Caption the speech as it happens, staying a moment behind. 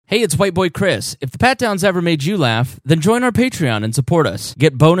Hey, it's White Boy Chris. If the Pat Downs ever made you laugh, then join our Patreon and support us.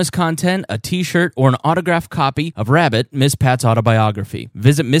 Get bonus content, a t-shirt, or an autographed copy of Rabbit, Miss Pat's autobiography.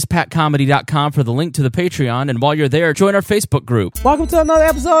 Visit MissPatComedy.com for the link to the Patreon, and while you're there, join our Facebook group. Welcome to another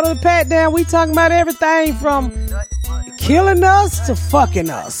episode of the Pat Down. We talking about everything from killing us to fucking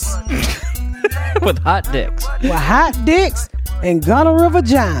us. With hot dicks. With hot dicks and gonorrhea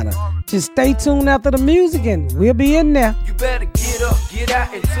vagina. Just stay tuned after the music and we'll be in there. You better get up, get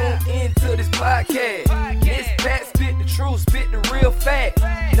out, and tune into this podcast. Miss Pat spit the truth, spit the real fact.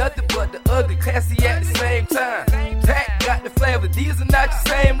 Nothing but the ugly, classy at the same time. Pat got the flavor, these are not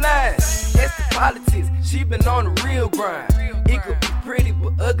your same lines. That's the politics, she been on the real grind. It could be pretty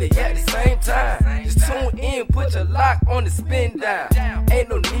but ugly at the same time. Just tune in, put your lock on the spin down. Ain't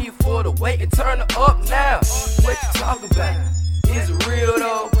no need for the wait and turn it up now. What you talking about? Is it real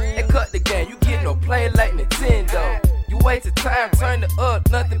though? And cut the game, you get no play like Nintendo. You wasted time, turn it up,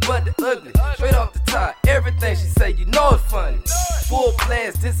 nothing but the ugly. Straight off the top, everything she say, you know it's funny. Full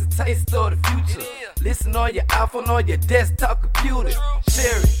blast, this a taste of the future. Listen on your iPhone, on your desktop computer.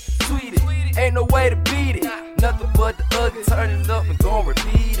 Share it, tweet it, ain't no way to beat it. Nothing but the ugly, turn it up and gon'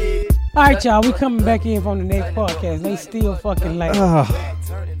 repeat it. Alright, y'all, we coming back in from the next podcast. They still fucking late.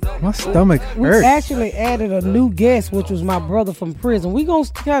 My stomach We hurts. actually added a new guest, which was my brother from prison. We gonna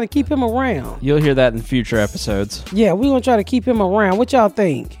try to keep him around. You'll hear that in future episodes. Yeah, we gonna try to keep him around. What y'all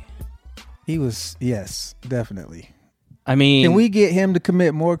think? He was, yes, definitely. I mean, Can we get him to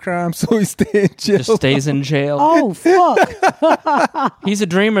commit more crimes so he stays in jail? just stays in jail. Oh, fuck. He's a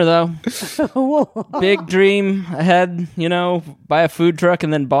dreamer, though. Big dream ahead, you know, buy a food truck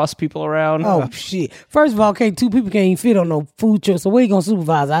and then boss people around. Oh, shit. First of all, two people can't even fit on no food truck, so where you gonna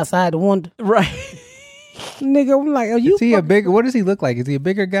supervise? Outside the one? Right. Nigga, I'm like, are you Is he a big? What does he look like? Is he a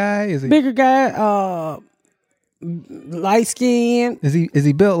bigger guy? Is he bigger guy, light skin? Is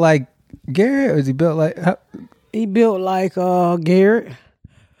he built like Garrett? Or is he built like? He built like Garrett.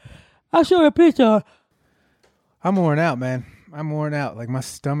 I'll show you a picture. I'm worn out, man. I'm worn out. Like my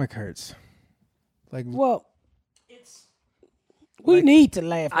stomach hurts. Like Well, we need to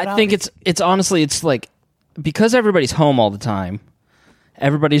laugh. I think it's honestly, it's like, because everybody's home all the time,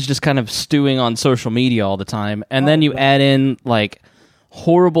 everybody's just kind of stewing on social media all the time, and then you add in like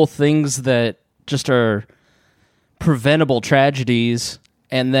horrible things that just are preventable tragedies,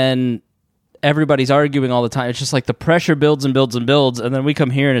 and then everybody's arguing all the time. It's just like the pressure builds and builds and builds, and then we come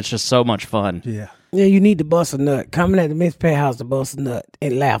here and it's just so much fun. yeah. Yeah, you need to bust a nut. Coming at the Miss Pat house to bust a nut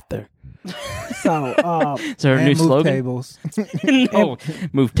and laughter. So, Is there a And new move slogan? tables. No,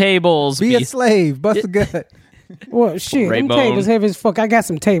 move tables. Be a slave. Bust a gut. well, shit, them Rainbow. tables heavy as fuck. I got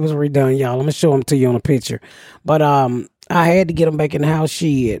some tables redone, y'all. I'm gonna show them to you on a picture. But I had to get them back in the house.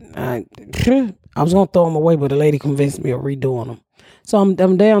 Shit, I was gonna throw them away, but the lady convinced me of redoing them. So I'm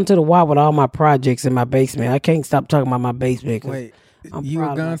down to the wire with all my projects in my basement. I can't stop talking about my basement. Wait, I'm you proud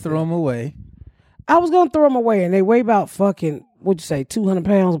were of gonna myself. throw him away? I was gonna throw them away, and they weigh about fucking, what'd you say, 200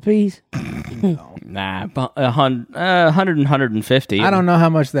 pounds a piece? Nah, 100 and 150. I don't know how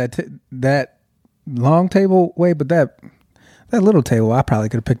much that long table weighed, but that little table I probably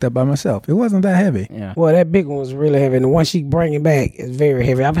could have picked up by myself. It wasn't that heavy. Yeah. Well, that big one was really heavy, and the one she bringing back is very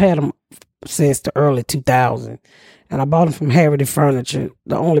heavy. I've had them since the early 2000s, and I bought them from Heritage Furniture,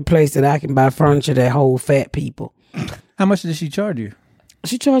 the only place that I can buy furniture that hold fat people. How much did she charge you?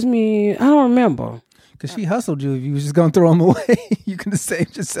 She charged me, I don't remember. Because she hustled you. If you was just gonna throw them away, you could have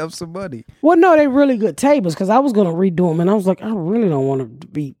saved yourself some money. Well, no, they really good tables because I was going to redo them. And I was like, I really don't want to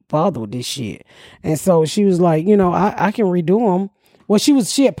be bothered with this shit. And so she was like, you know, I can redo them. Well,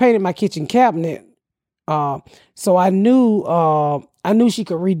 she had painted my kitchen cabinet. So I knew she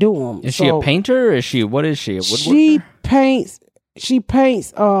could redo them. Is she a painter or is she, what is she? A woodworker? She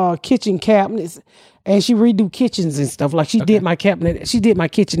paints kitchen cabinets. And she redo kitchens and stuff. Like she did my cabinet. She did my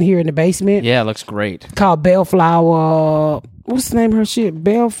kitchen here in the basement. Yeah, it looks great. Called Bellflower. What's the name of her shit?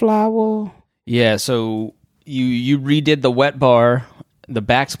 Bellflower. Yeah, so you redid the wet bar. The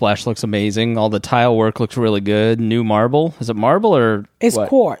backsplash looks amazing. All the tile work looks really good. New marble. Is it marble or It's what?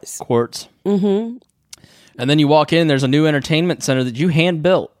 quartz. Quartz. Mm-hmm. And then you walk in, there's a new entertainment center that you hand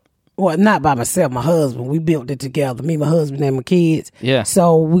built. Well, not by myself, my husband. We built it together. Me, my husband, and my kids. Yeah.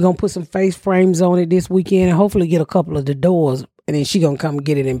 So we're going to put some face frames on it this weekend and hopefully get a couple of the doors. And then she going to come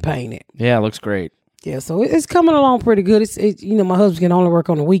get it and paint it. Yeah, it looks great. Yeah, so it's coming along pretty good. It's you know, my husband can only work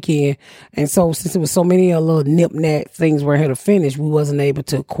on the weekend. And so since there was so many little nip-nap things where I had to finish, we wasn't able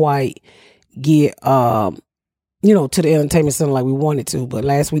to quite get to the entertainment center like we wanted to. But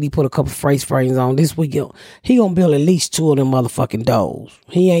last week he put a couple face frames on. This week he gonna build at least 2 of them motherfucking doors.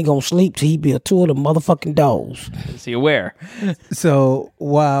 He ain't gonna sleep till he build 2 of them motherfucking doors. Is he aware? So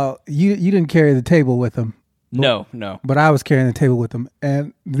while you didn't carry the table with him. No. But I was carrying the table with him,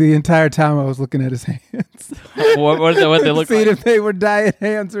 and the entire time I was looking at his hands. what they look See like? if they were diet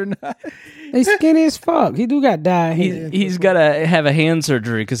hands or not. They skinny as fuck. He do got dyed hands. He's got to have a hand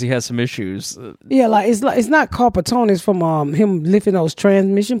surgery because he has some issues. Yeah, it's not carpal tunnel. It's from him lifting those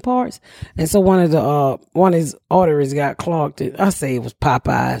transmission parts, and so one of his arteries got clogged. I say it was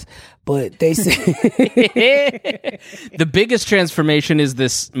Popeyes, but they say the biggest transformation is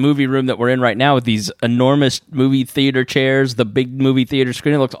this movie room that we're in right now with these enormous movie theater chairs, the big movie theater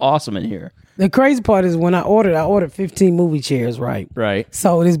screen. It looks awesome in here. The crazy part is when I ordered 15 movie chairs, right? Right.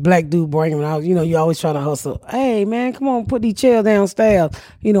 So this black dude bring them out. You always trying to hustle. Hey man, come on, put these chairs downstairs.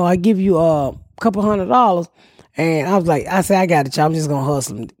 I give you a couple $100. And I was like, I got it, y'all. I'm just gonna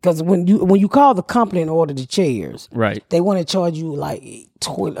hustle them. Because when you call the company and order the chairs, right, they want to charge you like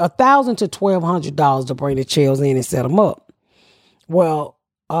 $1,000 to $1,200 to bring the chairs in and set them up. Well,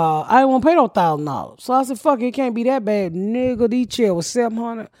 I didn't want to pay no $1,000, so I said, "Fuck it, it can't be that bad, nigga." These chairs was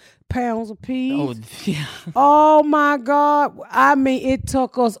 700 pounds a piece. Oh, yeah. Oh my God! I mean, it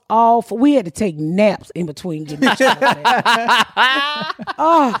took us we had to take naps in between getting the chairs.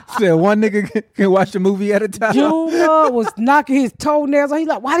 So one nigga can watch a movie at a time. Juma was knocking his toenails. He's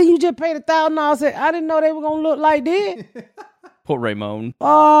like, "Why didn't you just pay the $1,000?" I said, "I didn't know they were gonna look like this." Poor Raymond.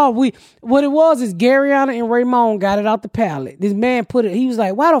 Oh, what it was is Garyana and Raymond got it out the pallet. This man put it, he was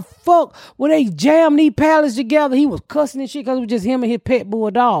like, "Why the fuck would they jam these pallets together?" He was cussing and shit because it was just him and his pet bull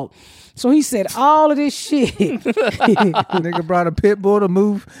dog. So he said all of this shit. Nigga brought a pit bull to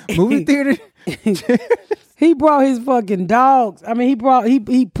movie theater. He brought his fucking dogs. I mean,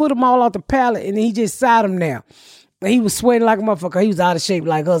 he put them all out the pallet and then he just sat them there. And he was sweating like a motherfucker. He was out of shape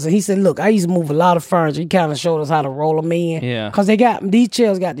like us. And he said, "Look, I used to move a lot of furniture." He kind of showed us how to roll them in. Yeah. Because these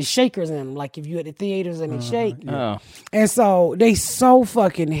chairs got the shakers in them. Like if you at the theaters and they shake. Oh. And so they so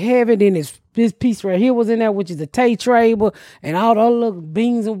fucking heavy. Then this piece right here was in there, which is the tay table and all the other little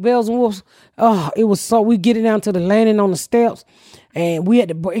beans and bells and wolves. Oh, it was so, we get it down to the landing on the steps. And we had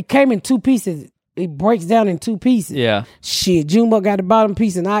to, it came in 2 pieces. It breaks down in 2 pieces. Yeah. Shit, Junebug got the bottom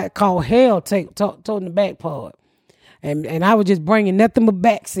piece and I called hell toting the back part. And I was just bringing nothing but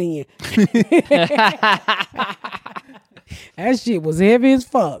backs in. That shit was heavy as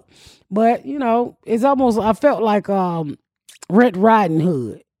fuck. But, it's almost, I felt like Red Riding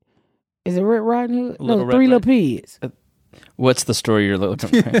Hood. Is it Red Riding Hood? No, Three Little Pigs. What's the story you're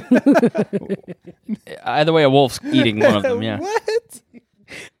looking at? Either way, a wolf's eating one of them, yeah. What?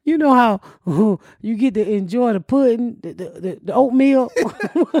 You know how you get to enjoy the pudding, the oatmeal?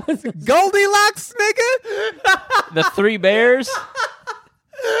 Goldilocks, nigga? The 3 bears?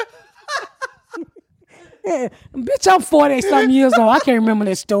 Yeah, bitch, I'm 40-something years old. I can't remember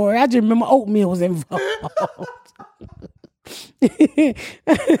that story. I just remember oatmeal was involved.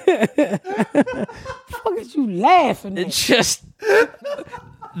 Fuck is you laughing at? It's just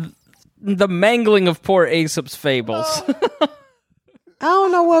the mangling of poor Aesop's fables. I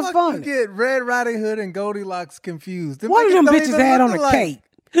don't know what's funny. You get Red Riding Hood and Goldilocks confused. One of them bitches had on a cake.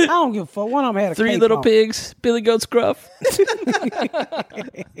 I don't give a fuck. One of them had a 3 cake little on. pigs, Billy Goat Scruff.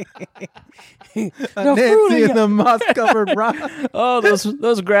 The Nancy and the moss-covered rock. Oh,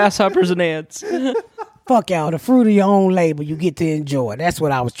 those grasshoppers and ants. Fuck y'all. The fruit of your own labor you get to enjoy. That's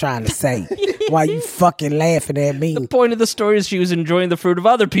what I was trying to say. While you fucking laughing at me. The point of the story is she was enjoying the fruit of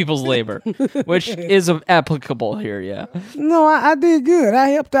other people's labor, which is applicable here, yeah. No, I did good. I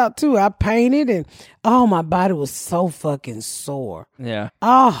helped out too. I painted and my body was so fucking sore. Yeah.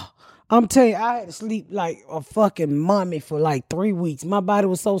 Oh, I'm telling you, I had to sleep like a fucking mummy for like 3 weeks. My body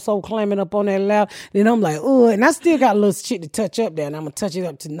was so clamming up on that lap. Then I'm like, and I still got a little shit to touch up there, and I'm gonna touch it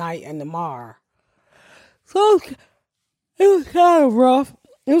up tonight and tomorrow. So it was kind of rough.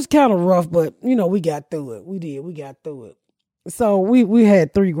 It was kind of rough, but we got through it. We did. We got through it. So we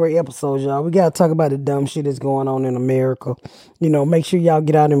had 3 great episodes, y'all. We got to talk about the dumb shit that's going on in America. Make sure y'all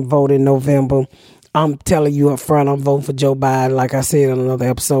get out and vote in November. I'm telling you up front, I'm voting for Joe Biden. Like I said in another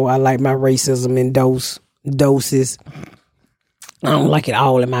episode, I like my racism in doses. I don't like it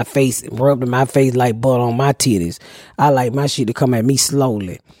all in my face, rubbed in my face like butter on my titties. I like my shit to come at me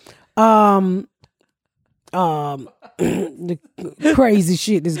slowly. The crazy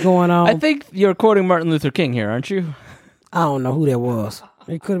shit that's going on. I think you're quoting Martin Luther King here, aren't you? I don't know who that was.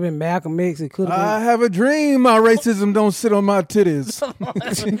 It could have been Malcolm X. It could have been. I have a dream my racism don't sit on my titties.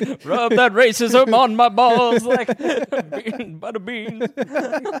 Rub that racism on my balls like butter beans.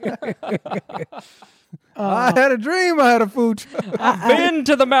 I had a dream I had a food truck. I've been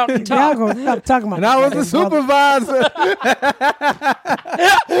to the Y'all mountaintop. gonna stop talking about And I was the supervisor.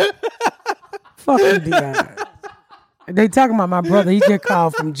 Fucking Dion. They talking about my brother. He just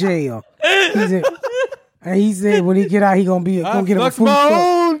called from jail. He said when he get out, he gonna get him a Fuck food my truck.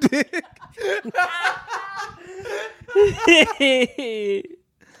 own dick.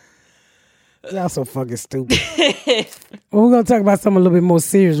 Y'all so fucking stupid. Well, we're gonna talk about something a little bit more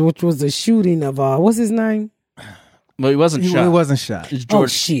serious, which was the shooting of what's his name? Well, he wasn't shot. He wasn't shot. It's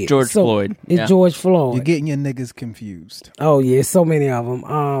George, shit. George So, Floyd. It's Yeah. George Floyd. You're getting your niggas confused. Oh yeah, so many of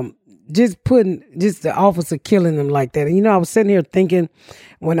them. Just the officer killing them like that. And you know, I was sitting here thinking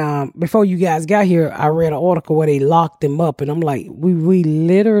when before you guys got here, I read an article where they locked him up, and I'm like, we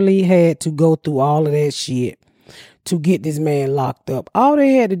literally had to go through all of that shit to get this man locked up. All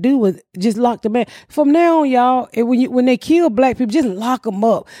they had to do was just lock the man. From now on, y'all, when they kill black people, just lock them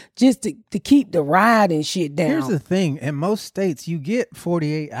up, just to keep the riot and shit down. Here's the thing. In most states, you get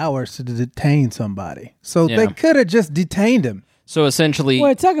 48 hours to detain somebody. So Yeah. they could have just detained him. So essentially,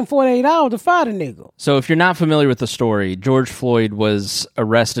 well, it took him 48 hours to fight a nigga. so if you're not familiar with the story, George Floyd was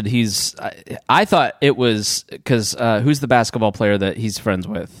arrested. I thought it was because who's the basketball player that he's friends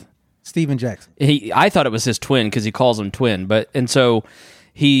with? Steven Jackson. I thought it was his twin because he calls him twin. And so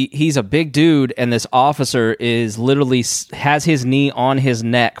he's a big dude, and this officer is literally has his knee on his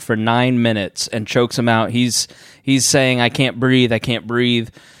neck for 9 minutes and chokes him out. He's saying, I can't breathe.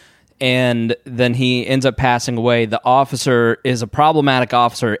 And then he ends up passing away. The officer is a problematic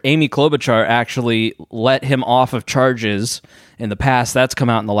officer. Amy Klobuchar actually let him off of charges in the past. That's come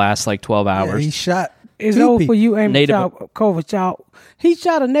out in the last 12 Yeah, hours. he shot It's two over people. for you, Amy Native- Klobuchar. He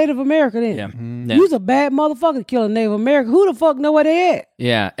shot a Native American, didn't he? Yeah. You Yeah. was a bad motherfucker to kill a Native American. Who the fuck know where they at?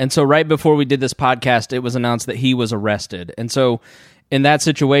 Yeah, and so right before we did this podcast, it was announced that he was arrested. And so in that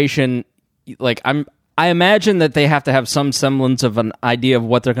situation, I imagine that they have to have some semblance of an idea of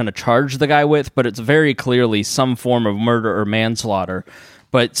what they're going to charge the guy with, but it's very clearly some form of murder or manslaughter.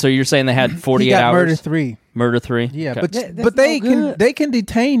 But so you're saying they had 48 he got hours? Murder 3. Murder 3? Yeah, Okay. but That's they no can good. they can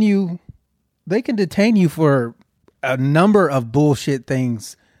detain you. They can detain you for a number of bullshit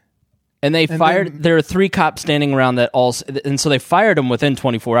things. And they fired. There are 3 cops standing around that all, and so they fired him within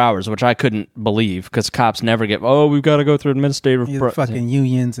 24 hours, which I couldn't believe because cops never get. Oh, we've got to go through administrative. The fucking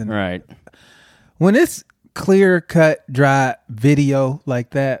unions and right. when it's clear cut, dry video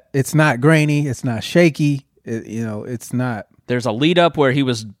like that, it's not grainy, it's not shaky. It's not. There's a lead up where he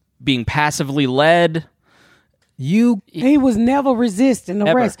was being passively led. He was never resisting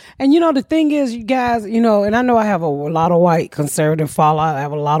Ever. arrest. And the thing is, you guys, and I know I have a lot of white conservative followers. I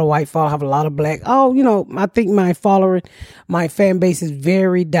have a lot of white followers. I have a lot of black. I think my fan base is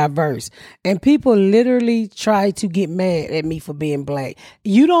very diverse. And people literally try to get mad at me for being black.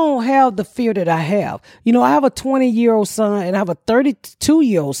 You don't have the fear that I have. I have a 20-year-old son and I have a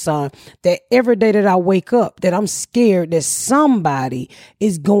 32-year-old son that every day that I wake up, that I'm scared that somebody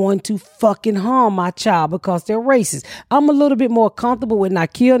is going to fucking harm my child because they're racist. I'm a little bit more comfortable with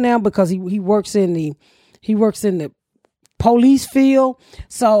Nakil now because he works in the police field,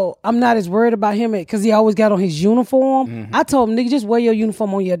 so I'm not as worried about him because he always got on his uniform. Mm-hmm. I told him, nigga, just wear your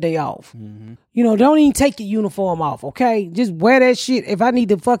uniform on your day off. Mm-hmm. Don't even take your uniform off, okay? Just wear that shit. If I need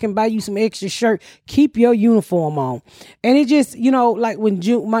to fucking buy you some extra shirt, keep your uniform on. And it just, like when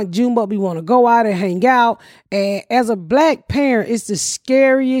my Junebug, we want to go out and hang out. And as a black parent, it's the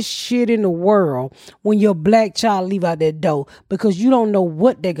scariest shit in the world when your black child leave out that door because you don't know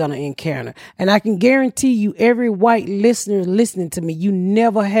what they're going to encounter. And I can guarantee you, every white listener listening to me, you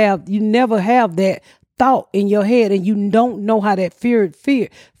never have that thought in your head, and you don't know how that fear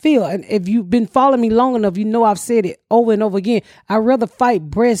feel. And if you've been following me long enough, I've said it over and over again. I'd rather fight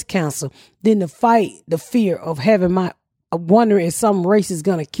breast cancer than to fight the fear of having wondering if some race is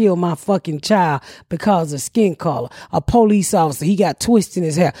gonna kill my fucking child because of skin color. A police officer, he got twists in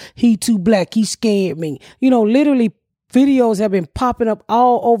his hair. He too black. He scared me. Literally videos have been popping up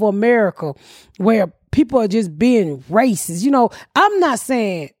all over America where people are just being racist. I'm not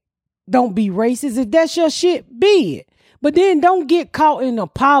saying don't be racist. If that's your shit, be it. But then don't get caught and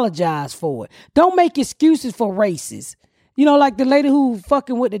apologize for it. Don't make excuses for racists. Like the lady who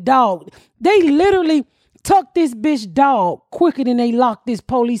fucking with the dog. They literally tucked this bitch dog quicker than they locked this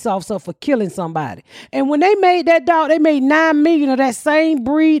police officer for killing somebody. And when they made that dog, they made 9 million of that same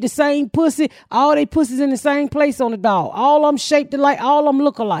breed, the same pussy. All they pussies in the same place on the dog. All of them shaped alike. All of them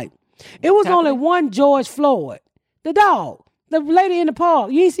look alike. It was only one George Floyd, the dog. The lady in the park.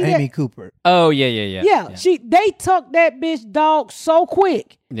 You ain't see Amy that? Cooper. Oh, yeah. Yeah. They took that bitch dog so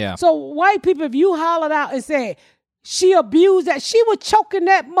quick. Yeah. So white people, if you hollered out and said, She abused that. She was choking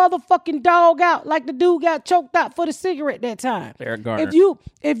that motherfucking dog out like the dude got choked out for the cigarette that time. Eric Garner.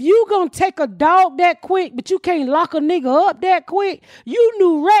 If you gonna take a dog that quick, but you can't lock a nigga up that quick, you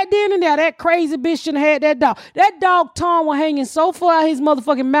knew right then and there that crazy bitch shouldn't have had that dog. That dog tongue was hanging so far out his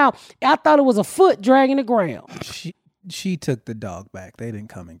motherfucking mouth, I thought it was a foot dragging the ground. She took the dog back. They didn't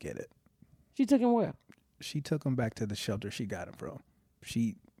come and get it. She took him where? She took him back to the shelter she got him from.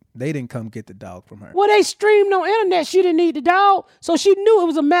 They didn't come get the dog from her. Well, they streamed on internet. She didn't need the dog. So she knew it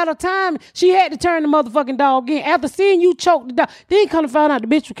was a matter of time. She had to turn the motherfucking dog in. After seeing you choke the dog, then kind of found out the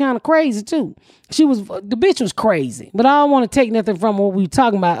bitch was kind of crazy too. The bitch was crazy. But I don't want to take nothing from what we were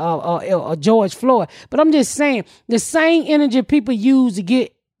talking about, George Floyd. But I'm just saying, the same energy people use to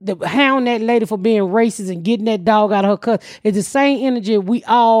get hound that lady for being racist and getting that dog out of her cut is the same energy we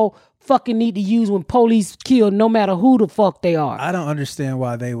all fucking need to use when police kill no matter who the fuck they are. I don't understand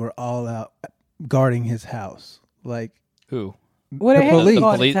why they were all out guarding his house. Like who? Well, they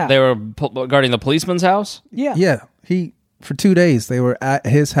police. They were guarding the policeman's house? Yeah. Yeah. For 2 days, they were at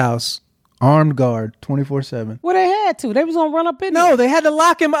his house, armed guard, 24/7. Well, they had to. They was going to run up in there. No, they had to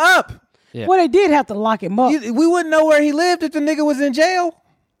lock him up. Yeah. Well, they did have to lock him up. We wouldn't know where he lived if the nigga was in jail.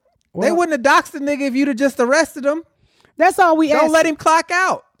 Well, they wouldn't have doxed the nigga if you'd have just arrested him. That's all we ask. Don't let him clock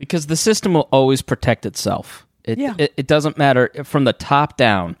out. Because the system will always protect itself. It doesn't matter from the top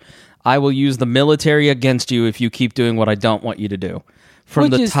down. I will use the military against you if you keep doing what I don't want you to do. From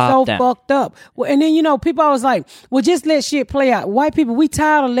Which the is top so down. fucked up. Well, and then, people always like, well, just let shit play out. White people, we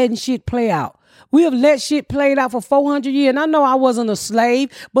tired of letting shit play out. We have let shit play out for 400 years. And I know I wasn't a slave,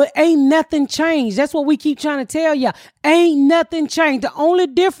 but ain't nothing changed. That's what we keep trying to tell y'all. Ain't nothing changed. The only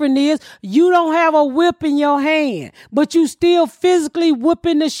difference is you don't have a whip in your hand, but you still physically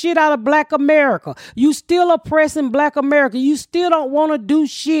whipping the shit out of Black America. You still oppressing Black America. You still don't want to do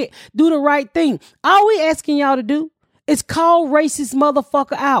the right thing. All we asking y'all to do is call racist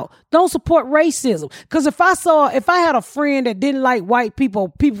motherfucker out. Don't support racism. Because if I had a friend that didn't like white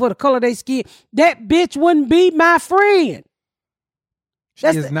people for the color of their skin, that bitch wouldn't be my friend. She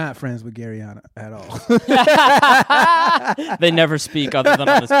is not friends with Garyana at all. They never speak other than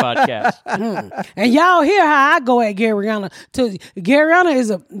on this podcast. And y'all hear how I go at Garyana. To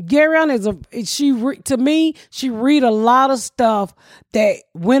me, she read a lot of stuff that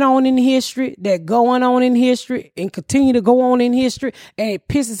went on in history, that going on in history, and continue to go on in history, and it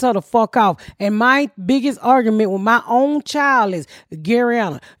pisses her the fuck off. And my biggest argument with my own child is,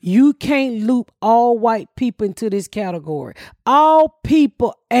 Garyana, you can't loop all white people into this category. All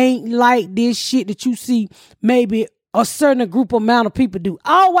people ain't like this shit that you see maybe a certain group amount of people do.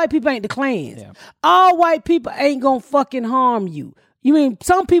 All white people ain't the Klans. Yeah. All white people ain't gonna fucking harm you. You mean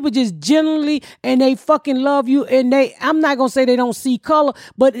some people just generally and they fucking love you and I'm not gonna say they don't see color,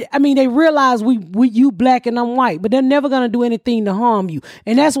 but I mean they realize we you black and I'm white, but they're never gonna do anything to harm you.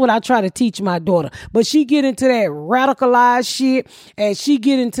 And that's what I try to teach my daughter. But she get into that radicalized shit and she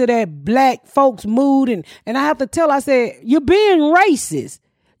get into that black folks mood and I have to tell her, I said, you're being racist.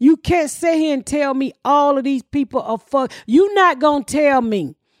 You can't sit here and tell me all of these people are fuck. You not gonna tell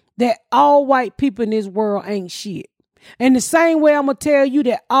me that all white people in this world ain't shit. And the same way I'm going to tell you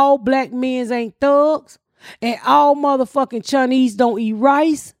that all black men ain't thugs and all motherfucking Chinese don't eat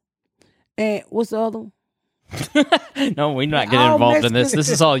rice. And what's the other one? No, we're not getting involved in this. This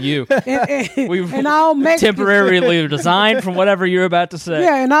is all you. We've and all Mexicans temporarily resigned from whatever you're about to say.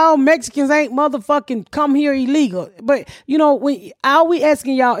 Yeah, and all Mexicans ain't motherfucking come here illegal. But, all we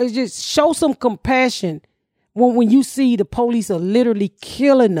asking y'all is just show some compassion when you see the police are literally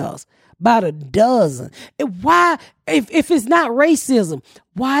killing us. About a dozen. Why, if it's not racism,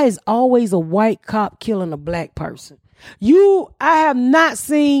 why is always a white cop killing a black person? I have not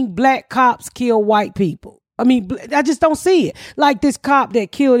seen black cops kill white people. I mean, I just don't see it. Like this cop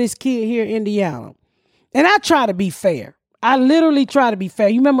that killed this kid here in Indiana. And I try to be fair. I literally try to be fair.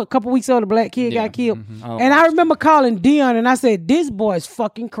 You remember a couple weeks ago the black kid got killed? Mm-hmm. And I remember calling Dion and I said, this boy is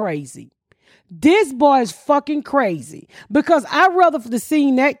fucking crazy. This boy is fucking crazy because I'd rather for the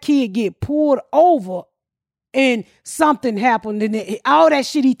scene that kid get pulled over and something happened and all that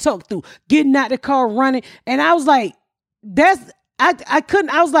shit he took through, getting out the car, running. And I was like, I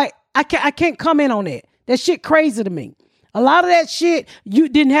can't comment on that. That shit crazy to me. A lot of that shit, you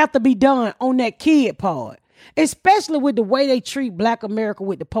didn't have to be done on that kid part, especially with the way they treat Black America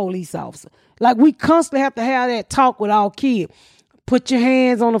with the police officer. Like we constantly have to have that talk with all kids. Put your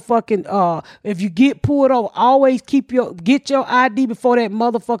hands on the fucking, if you get pulled over, always get your ID before that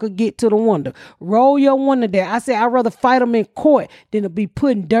motherfucker get to the window. Roll your window down. I said, I'd rather fight them in court than to be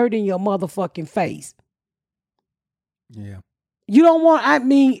putting dirt in your motherfucking face. Yeah. You don't want,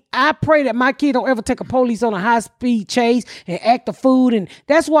 I pray that my kid don't ever take a police on a high-speed chase and act a fool. And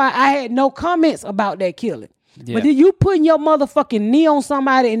that's why I had no comments about that killing. Yeah. But then you putting your motherfucking knee on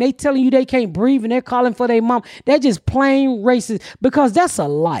somebody and they telling you they can't breathe and they're calling for their mom. They're just plain racist because that's a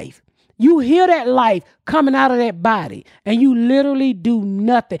life. You hear that life coming out of that body and you literally do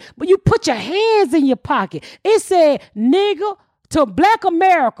nothing. But you put your hands in your pocket. It said, nigga, to Black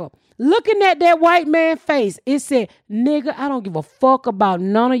America. Looking at that white man face, it said, nigga, I don't give a fuck about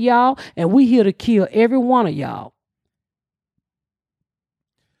none of y'all, and we here to kill every one of y'all.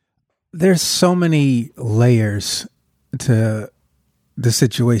 There's so many layers to the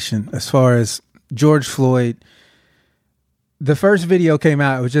situation as far as George Floyd. The first video came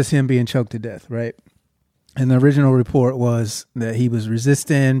out, it was just him being choked to death, right? And the original report was that he was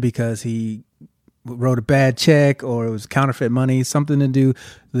resisting because he wrote a bad check or it was counterfeit money, something to do.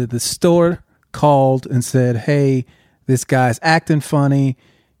 The store called and said, hey, this guy's acting funny.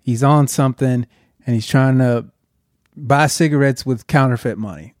 He's on something and he's trying to buy cigarettes with counterfeit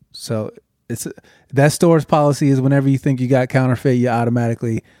money. So it's that store's policy is whenever you think you got counterfeit, you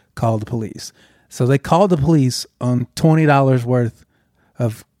automatically call the police. So they called the police on $20 worth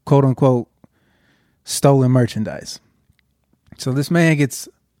of quote unquote stolen merchandise. So this man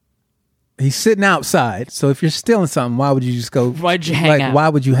he's sitting outside. So if you're stealing something, why would you just go? Why'd you hang out? Why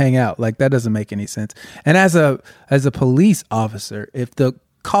would you hang out? Like, that doesn't make any sense. And as a police officer, if the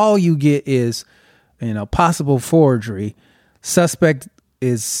call you get is, possible forgery, suspect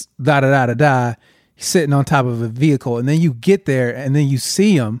is he's sitting on top of a vehicle, and then you get there and then you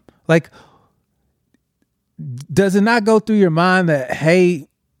see him, like, does it not go through your mind that, hey,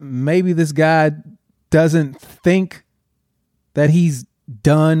 maybe this guy doesn't think that he's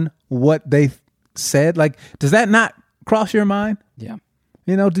done what they said? Like, does that not cross your mind? Yeah.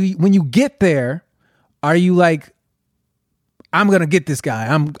 When you get there, are you like, I'm going to get this guy.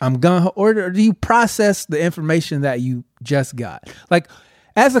 I'm going to, or do you process the information that you just got? Like,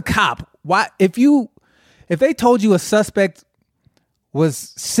 as a cop, why, if they told you a suspect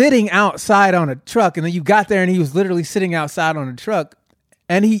was sitting outside on a truck and then you got there and he was literally sitting outside on a truck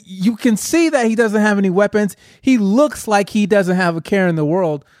and you can see that he doesn't have any weapons. He looks like he doesn't have a care in the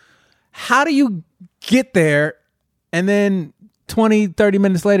world. How do you get there and then 20, 30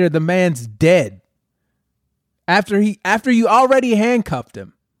 minutes later, the man's dead after you already handcuffed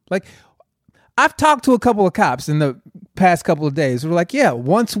him? Like, I've talked to a couple of cops in the past couple of days. We're like, yeah,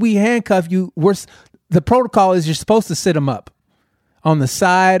 once we handcuff you, the protocol is you're supposed to sit him up on the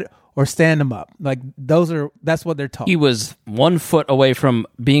side or stand him up. Like, that's what they're taught. He was 1 foot away from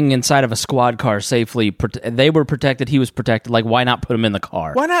being inside of a squad car safely. They were protected. He was protected. Like, why not put him in the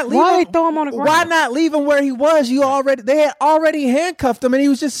car? Why not leave Why him? they throw him on the ground? Why not leave him where he was? They had already handcuffed him and he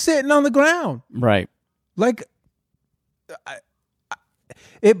was just sitting on the ground. Right. Like,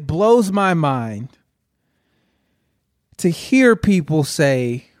 it blows my mind to hear people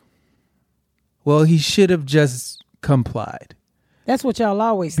say, well, he should have just complied. That's what y'all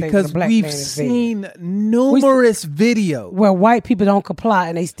always say. Because we've seen numerous videos where white people don't comply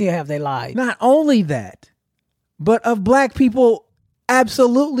and they still have their lives. Not only that, but of black people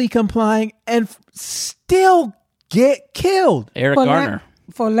absolutely complying and still get killed. Eric Garner.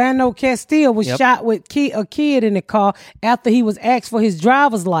 Philando Castile was shot with a kid in the car after he was asked for his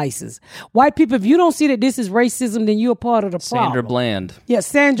driver's license. White people, if you don't see that this is racism, then you're part of the problem. Sandra Bland. Yeah,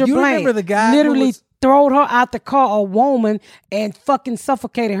 Sandra Bland. You remember the guy literally throwed her out the car, a woman, and fucking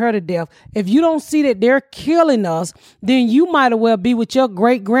suffocated her to death. If you don't see that they're killing us, then you might as well be with your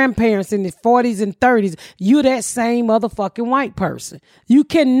great-grandparents in the 40s and 30s. You're that same motherfucking white person. You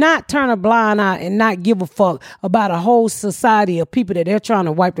cannot turn a blind eye and not give a fuck about a whole society of people that they're trying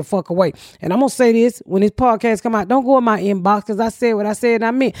to wipe the fuck away. And I'm going to say this, when this podcast come out, don't go in my inbox because I said what I said and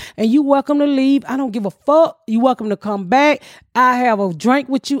I meant. And you welcome to leave. I don't give a fuck. You welcome to come back. I have a drink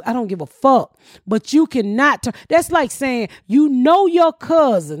with you. I don't give a fuck. But you cannot turn. That's like saying you know your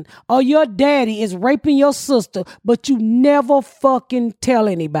cousin or your daddy is raping your sister, but you never fucking tell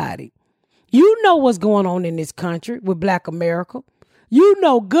anybody. You know what's going on in this country with Black America. You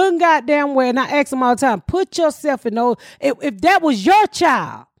know good and goddamn well, and I ask them all the time, put yourself in those. If that was your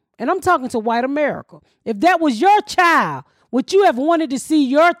child, and I'm talking to white America, if that was your child, would you have wanted to see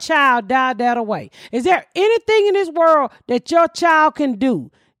your child die that way? Is there anything in this world that your child can do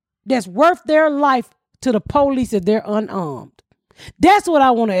that's worth their life to the police if they're unarmed? That's what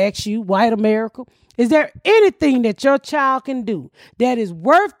I want to ask you, white America. Is there anything that your child can do that is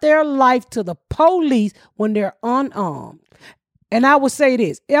worth their life to the police when they're unarmed? And I would say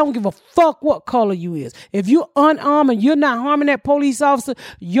this, I don't give a fuck what color you is. If you're unarmed and you're not harming that police officer,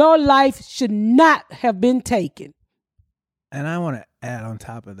 your life should not have been taken. And I want to add on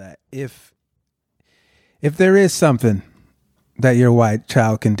top of that, if there is something that your white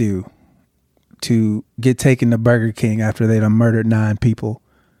child can do to get taken to Burger King after they done murdered 9 people,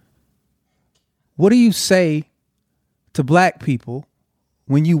 what do you say to black people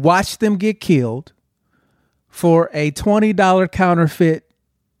when you watch them get killed for a $20 counterfeit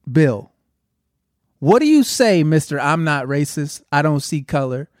bill? What do you say, Mr. I'm not racist, I don't see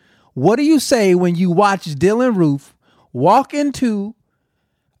color? What do you say when you watch Dylan Roof walk into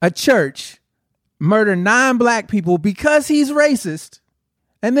a church, murder 9 black people because he's racist,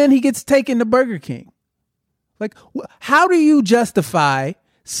 and then he gets taken to Burger King? Like, how do you justify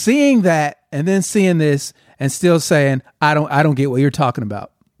seeing that and then seeing this and still saying, I don't get what you're talking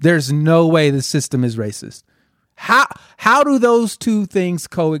about? There's no way the system is racist. How do those two things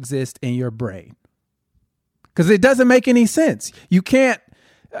coexist in your brain? Because it doesn't make any sense. You can't.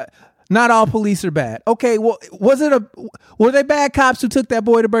 Not all police are bad. Okay, well, were they bad cops who took that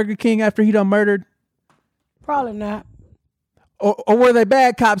boy to Burger King after he done murdered? Probably not. Or were they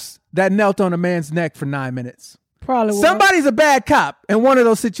bad cops that knelt on a man's neck for 9 minutes? Probably. Somebody's a bad cop in one of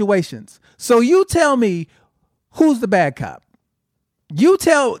those situations. So you tell me who's the bad cop. You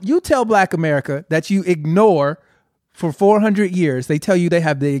tell Black America that you ignore for 400 years. They tell you they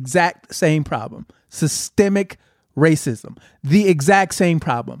have the exact same problem. Systemic racism. The exact same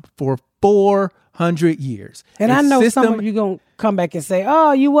problem for 400 years. And I know some of you going to come back and say,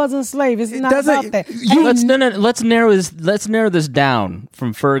 oh, you wasn't slave. It's not about that. Let's narrow this down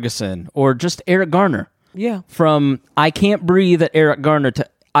from Ferguson or just Eric Garner. Yeah. From I can't breathe at Eric Garner to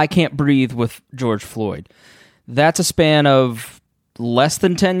I can't breathe with George Floyd. That's a span of less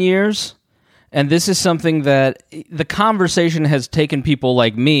than 10 years. And this is something that the conversation has taken people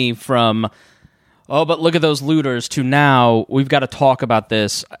like me from, oh, but look at those looters, to now, we've got to talk about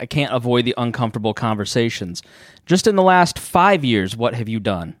this. I can't avoid the uncomfortable conversations. Just in the last 5 years, what have you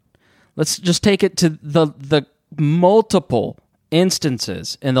done? Let's just take it to the multiple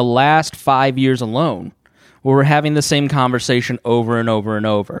instances in the last 5 years alone where we're having the same conversation over and over and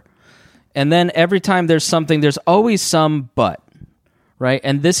over. And then every time there's something, there's always some but, right?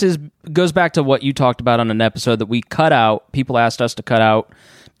 And this goes back to what you talked about on an episode that we cut out. People asked us to cut out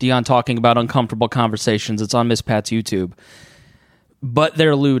Dion talking about uncomfortable conversations. It's on Miss Pat's YouTube. But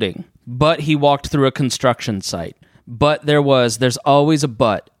they're looting. But he walked through a construction site. But there's always a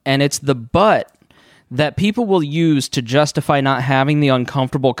but. And it's the but that people will use to justify not having the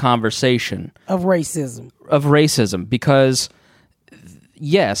uncomfortable conversation. Of racism. Because,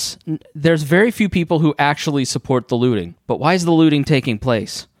 yes, there's very few people who actually support the looting. But why is the looting taking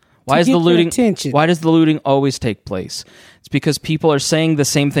place? Why does the looting always take place? It's because people are saying the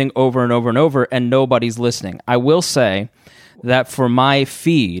same thing over and over and over, and nobody's listening. I will say that for my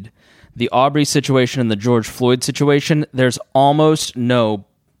feed, the Aubrey situation and the George Floyd situation, there's almost no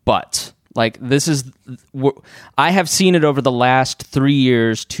buts. Like, I have seen it over the last 3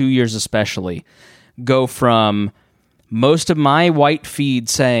 years, 2 years especially, go from most of my white feed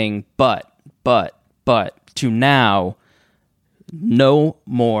saying, but, to now, no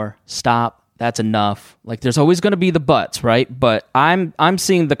more, stop, that's enough. Like, there's always going to be the buts, right? But I'm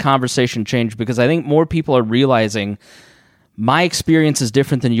seeing the conversation change because I think more people are realizing my experience is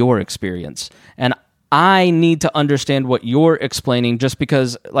different than your experience. And I need to understand what you're explaining, just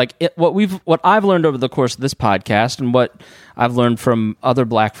because, like, what I've learned over the course of this podcast and what I've learned from other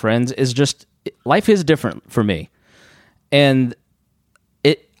black friends is just life is different for me. And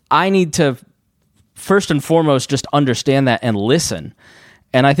I need to first and foremost just understand that and listen.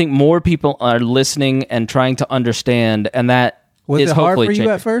 And I think more people are listening and trying to understand, and that was is it hard hopefully for you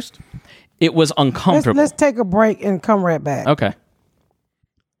changing. at first? It was uncomfortable. Let's take a break and come right back. Okay.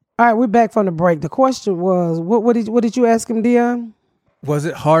 All right, we're back from the break. The question was, what did you ask him, Dion? Was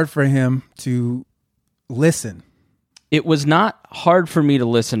it hard for him to listen? It was not hard for me to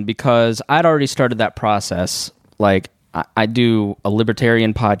listen because I'd already started that process. Like, I do a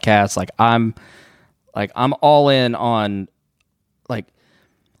libertarian podcast. I'm all in on, like,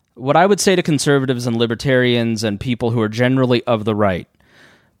 what I would say to conservatives and libertarians and people who are generally of the right.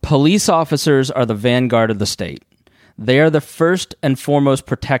 Police officers are the vanguard of the state. They are the first and foremost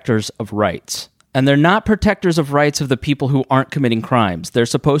protectors of rights. And they're not protectors of rights of the people who aren't committing crimes. They're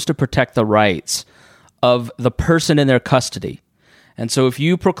supposed to protect the rights of the person in their custody. And so if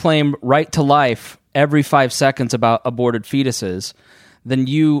you proclaim right to life every 5 seconds about aborted fetuses, then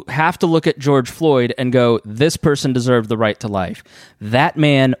you have to look at George Floyd and go, this person deserved the right to life. That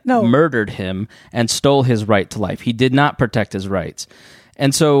man murdered him and stole his right to life. He did not protect his rights.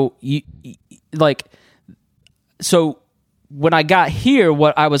 And so, so when I got here,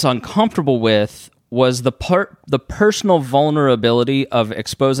 what I was uncomfortable with was the personal vulnerability of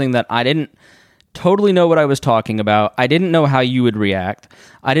exposing that I didn't totally know what I was talking about. I didn't know how you would react.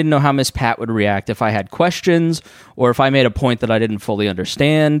 I didn't know how Miss Pat would react if I had questions or if I made a point that I didn't fully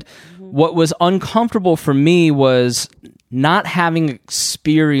understand. What was uncomfortable for me was not having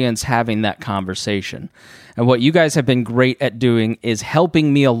experience having that conversation. And what you guys have been great at doing is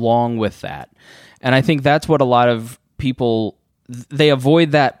helping me along with that. And I think that's what a lot of people, they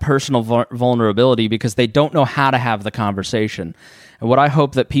avoid that personal vulnerability because they don't know how to have the conversation. And what I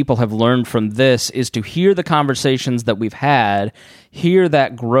hope that people have learned from this is to hear the conversations that we've had, hear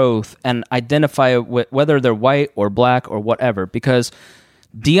that growth, and identify whether they're white or black or whatever. Because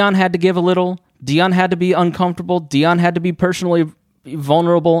Dion had to give a little, Dion had to be uncomfortable, Dion had to be personally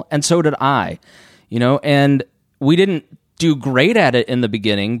vulnerable, and so did I. And we didn't do great at it in the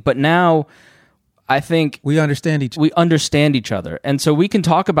beginning, but now I think we understand each other. And so we can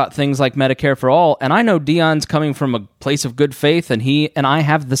talk about things like Medicare for all. And I know Dion's coming from a place of good faith, and he and I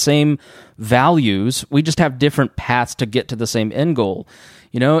have the same values. We just have different paths to get to the same end goal,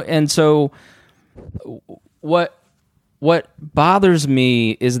 And so what bothers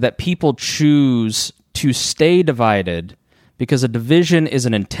me is that people choose to stay divided because a division is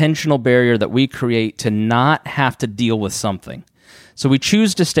an intentional barrier that we create to not have to deal with something. So we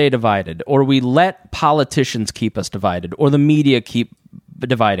choose to stay divided, or we let politicians keep us divided, or the media keep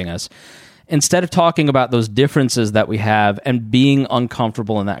dividing us, instead of talking about those differences that we have and being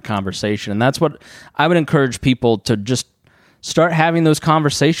uncomfortable in that conversation. And that's what I would encourage people to just start having those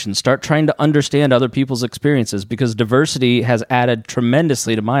conversations, start trying to understand other people's experiences, because diversity has added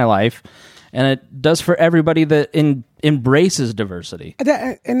tremendously to my life, and it does for everybody that embraces diversity.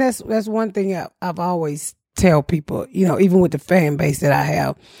 And that's one thing I've always tell people, even with the fan base that I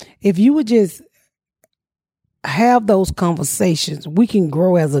have, if you would just have those conversations, we can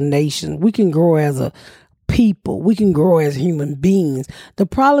grow as a nation, we can grow as a people, we can grow as human beings. The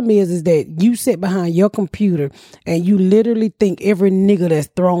problem is that you sit behind your computer and you literally think every nigga that's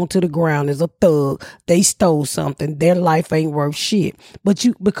thrown to the ground is a thug. They stole something. Their life ain't worth shit. But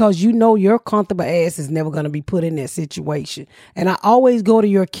because your comfortable ass is never going to be put in that situation. And I always go to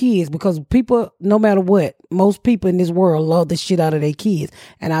your kids, because people, no matter what, most people in this world love the shit out of their kids.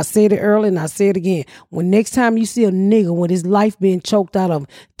 And I said it earlier and I say it again. When next time you see a nigga with his life being choked out of him,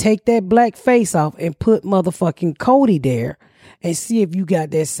 take that black face off and put motherfucking Cody there and see if you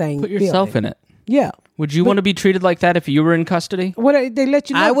got that same Put yourself feeling. in it. Yeah. Would you want to be treated like that if you were in custody? What they let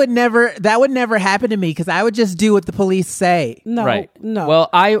you know? That would never happen to me, because I would just do what the police say. No, right. no. Well,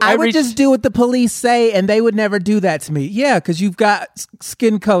 I would just do what the police say, and they would never do that to me. Yeah, because you've got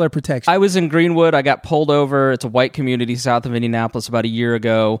skin color protection. I was in Greenwood. I got pulled over. It's a white community south of Indianapolis about a year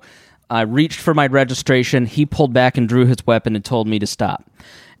ago. I reached for my registration. He pulled back and drew his weapon and told me to stop.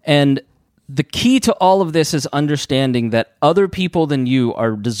 And the key to all of this is understanding that other people than you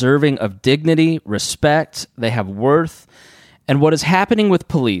are deserving of dignity, respect, they have worth. And what is happening with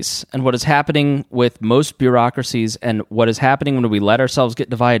police, and what is happening with most bureaucracies, and what is happening when we let ourselves get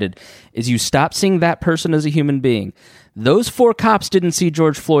divided, is you stop seeing that person as a human being. Those 4 cops didn't see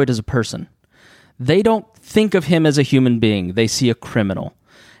George Floyd as a person. They don't think of him as a human being. They see a criminal.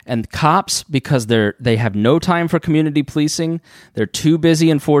 And cops, because they have no time for community policing, they're too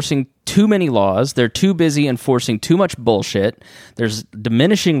busy enforcing too many laws, they're too busy enforcing too much bullshit, there's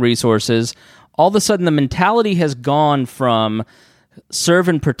diminishing resources. All of a sudden, the mentality has gone from serve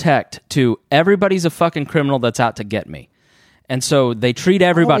and protect to everybody's a fucking criminal that's out to get me. And so they treat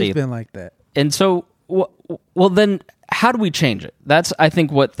everybody. It's always been like that. And so, well, then how do we change it? That's, I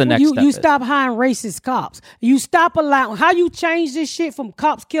think, what the next step is. You stop hiring racist cops. You stop allowing... How you change this shit from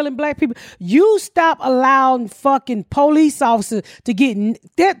cops killing black people? You stop allowing fucking police officers to get...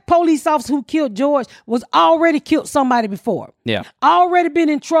 That police officer who killed George was already killed somebody before. Yeah. Already been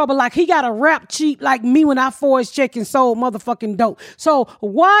in trouble. Like, he got a rap sheet like me when I forged check and sold motherfucking dope. So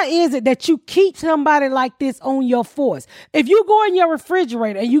why is it that you keep somebody like this on your force? If you go in your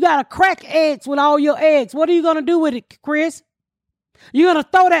refrigerator and you got a crack eggs with all your eggs, what are you going to do with it, Chris? You're going to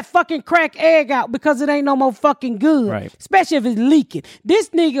throw that fucking crack egg out because it ain't no more fucking good. Right. Especially if it's leaking. This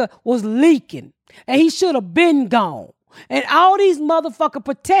nigga was leaking and he should have been gone. And all these motherfuckers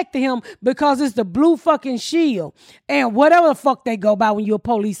protected him because it's the blue fucking shield and whatever the fuck they go by when you're a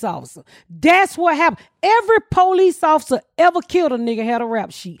police officer. That's what happened. Every police officer ever killed a nigga had a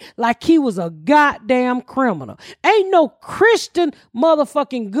rap sheet like he was a goddamn criminal. Ain't no Christian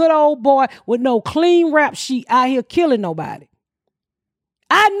motherfucking good old boy with no clean rap sheet out here killing nobody.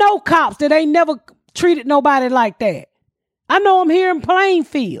 I know cops that ain't never treated nobody like that. I know them here in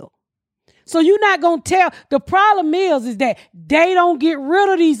Plainfield. So you're not going to tell. The problem is that they don't get rid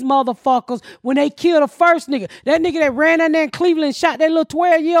of these motherfuckers when they kill the first nigga. That nigga that ran down there in Cleveland and shot that little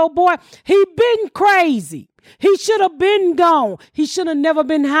 12-year-old boy, he been crazy. He should have been gone. He should have never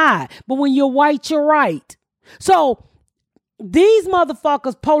been high. But when you're white, you're right. So these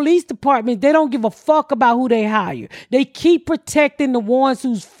motherfuckers, police department, they don't give a fuck about who they hire. They keep protecting the ones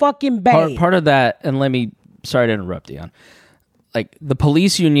who's fucking bad. Part of that, and sorry to interrupt, Dion. Like the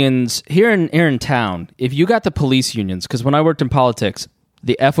police unions here in town, if you got the police unions, because when I worked in politics,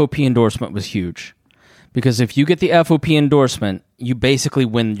 the FOP endorsement was huge. Because if you get the FOP endorsement, you basically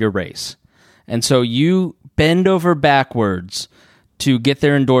win your race. And so you bend over backwards to get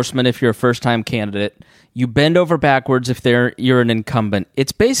their endorsement if you're a first-time candidate. You bend over backwards if you're an incumbent.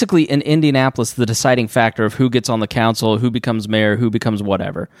 It's basically in Indianapolis the deciding factor of who gets on the council, who becomes mayor, who becomes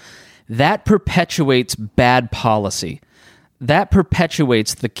whatever. That perpetuates bad policy. That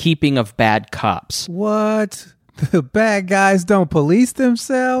perpetuates the keeping of bad cops. What? The bad guys don't police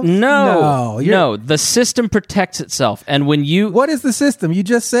themselves? No. The system protects itself. And when you... What is the system? You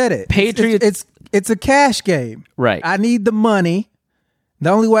just said it. Patriots... It's a cash game. Right. I need the money. The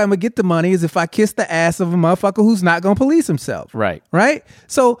only way I'm going to get the money is if I kiss the ass of a motherfucker who's not going to police himself. Right. Right?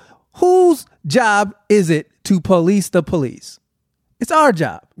 So whose job is it to police the police? It's our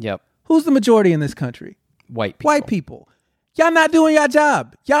job. Yep. Who's the majority in this country? White people. White people. Y'all not doing your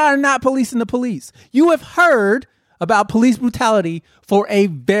job. Y'all are not policing the police. You have heard about police brutality for a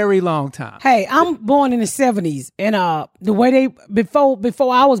very long time. Hey, I'm born in the 70s, and the way they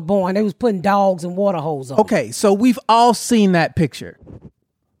before I was born, they was putting dogs and water holes on. Okay, so we've all seen that picture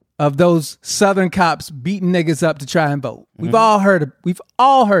of those Southern cops beating niggas up to try and vote. We've all heard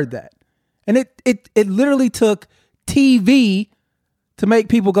that. And it literally took TV to make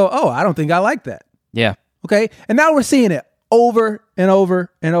people go, "Oh, I don't think I like that." Yeah. Okay? And now we're seeing it over and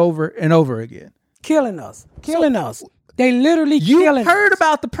over and over and over again. Killing us. They literally killing us. You heard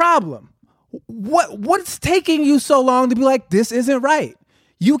about the problem. What's taking you so long to be like, this isn't right?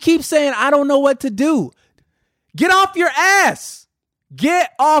 You keep saying, I don't know what to do. Get off your ass.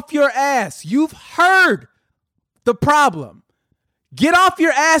 Get off your ass. You've heard the problem. Get off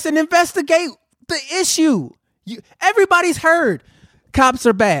your ass and investigate the issue. Everybody's heard cops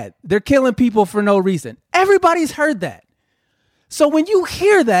are bad. They're killing people for no reason. Everybody's heard that. So when you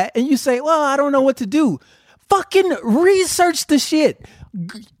hear that and you say, well, I don't know what to do, fucking research the shit.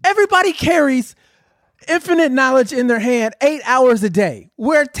 Everybody carries infinite knowledge in their hand 8 hours a day.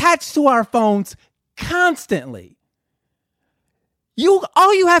 We're attached to our phones constantly.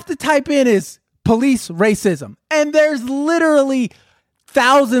 All you have to type in is police racism. And there's literally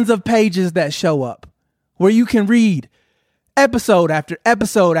thousands of pages that show up where you can read episode after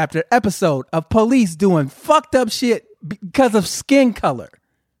episode after episode of police doing fucked up shit because of skin color.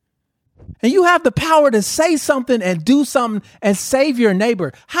 And you have the power to say something and do something and save your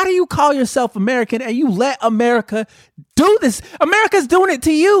neighbor. How do you call yourself American and you let America do this? America's doing it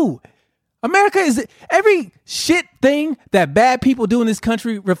to you. America is every shit thing that bad people do in this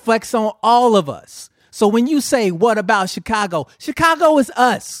country reflects on all of us. So when you say, what about Chicago? Chicago is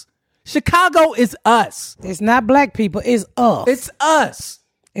us. Chicago is us. It's not black people. It's us. It's us.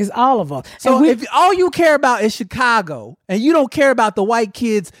 It's all of us. So if all you care about is Chicago and you don't care about the white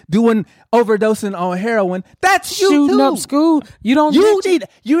kids overdosing on heroin, that's you shooting too. Up school.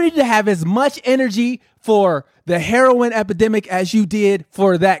 You need to have as much energy for the heroin epidemic as you did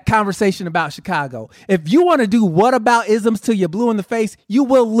for that conversation about Chicago. If you want to do whataboutisms till you're blue in the face, you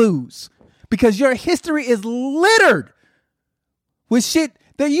will lose because your history is littered with shit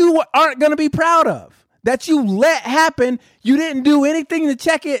that you aren't going to be proud of. That you let happen. You didn't do anything to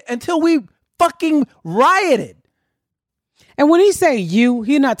check it until we fucking rioted. And when he say you,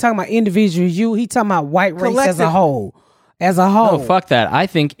 he's not talking about individual you. He talking about white race as a whole. As a whole. No, fuck that. I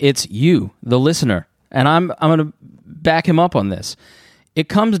think it's you, the listener. And I'm going to back him up on this. It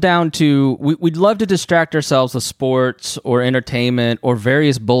comes down to, we'd love to distract ourselves with sports or entertainment or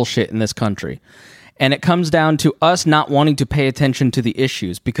various bullshit in this country. And it comes down to us not wanting to pay attention to the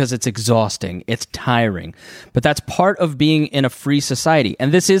issues because it's exhausting, it's tiring. But that's part of being in a free society.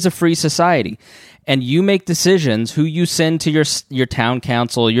 And this is a free society. And you make decisions who you send to your town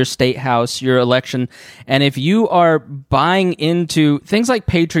council, your state house, your election. And if you are buying into things like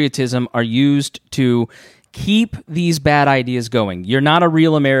patriotism are used to keep these bad ideas going. You're not a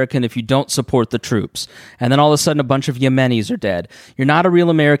real American if you don't support the troops. And then all of a sudden a bunch of Yemenis are dead. You're not a real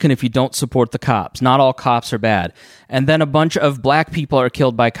American if you don't support the cops. Not all cops are bad. And then a bunch of black people are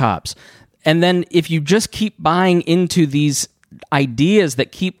killed by cops. And then if you just keep buying into these ideas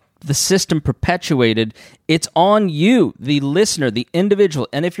that keep the system perpetuated, it's on you, the listener, the individual.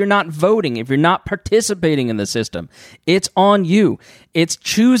 And if you're not voting, if you're not participating in the system, it's on you. It's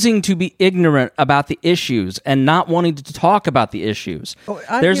choosing to be ignorant about the issues and not wanting to talk about the issues. Oh,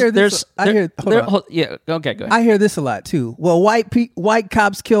 I hear this a lot too. Well, white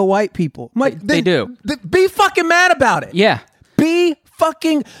cops kill white people. They do. Be fucking mad about it. Yeah.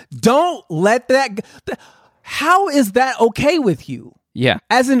 Don't let that. How is that okay with you? Yeah.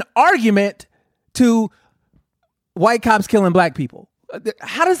 As an argument to white cops killing black people.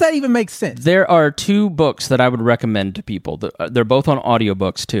 How does that even make sense? There are 2 books that I would recommend to people. They're both on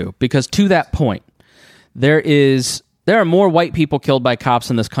audiobooks too, because to that point, there are more white people killed by cops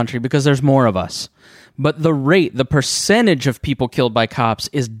in this country because there's more of us. But the percentage of people killed by cops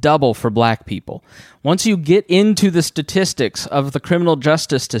is double for black people. Once you get into the statistics of the criminal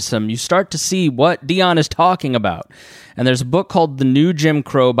justice system, you start to see what Dion is talking about. And there's a book called The New Jim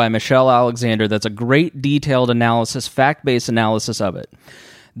Crow by Michelle Alexander that's a great detailed analysis, fact-based analysis of it.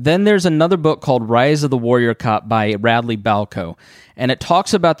 Then there's another book called Rise of the Warrior Cop by Radley Balco, and it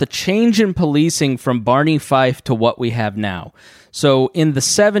talks about the change in policing from Barney Fife to what we have now. So in the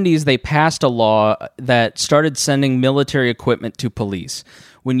 70s, they passed a law that started sending military equipment to police.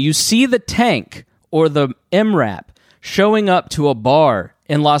 When you see the tank or the MRAP showing up to a bar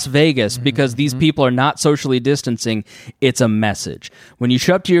in Las Vegas because these people are not socially distancing, it's a message. When you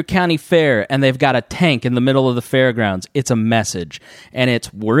show up to your county fair and they've got a tank in the middle of the fairgrounds, it's a message. And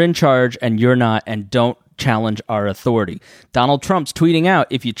it's, we're in charge and you're not, and don't challenge our authority. Donald Trump's tweeting out,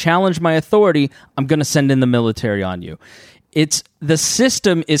 if you challenge my authority, I'm going to send in the military on you. It's the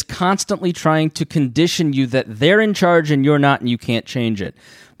system is constantly trying to condition you that they're in charge and you're not, and you can't change it.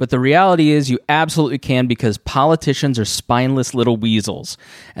 But the reality is you absolutely can, because politicians are spineless little weasels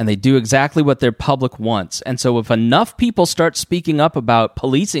and they do exactly what their public wants. And so if enough people start speaking up about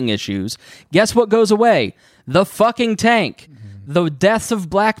policing issues, guess what goes away? The fucking tank. The deaths of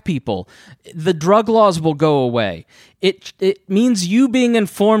black people, the drug laws will go away. It means you being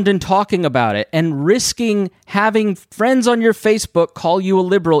informed and talking about it and risking having friends on your Facebook call you a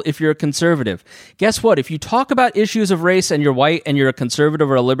liberal if you're a conservative. Guess what? If you talk about issues of race and you're white and you're a conservative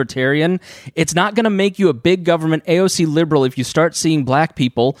or a libertarian, it's not going to make you a big government AOC liberal if you start seeing black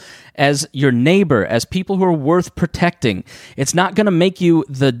people as your neighbor, as people who are worth protecting. It's not going to make you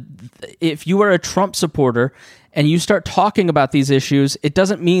if you are a Trump supporter and you start talking about these issues, it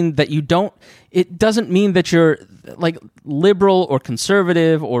doesn't mean that you're like liberal or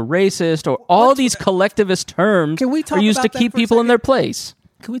conservative or racist or all these collectivist terms are used to keep people in their place.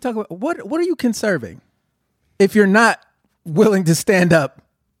 Can we talk about what are you conserving if you're not willing to stand up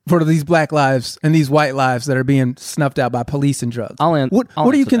for these black lives and these white lives that are being snuffed out by police and drugs? What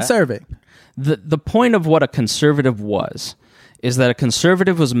are you conserving? The point of what a conservative is that a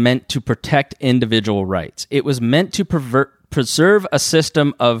conservative was meant to protect individual rights. It was meant to preserve a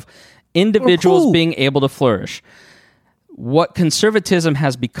system of individuals being able to flourish. What conservatism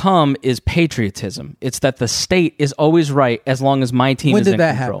has become is patriotism. It's that the state is always right as long as my team is in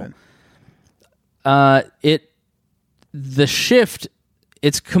control. When did that happen? The shift,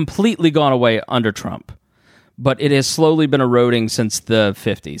 it's completely gone away under Trump, but it has slowly been eroding since the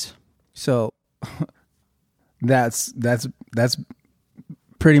 50s. So that's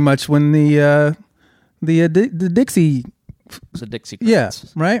pretty much when the Dixie, the Dixie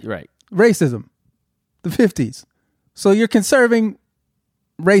Crickets. Yeah, right? Right. Racism, the 50s. So you're conserving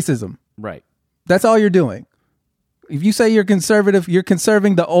racism. Right. That's all you're doing. If you say you're conservative, you're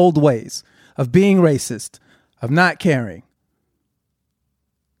conserving the old ways of being racist, of not caring.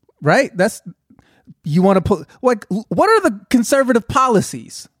 Right? You want to put, what are the conservative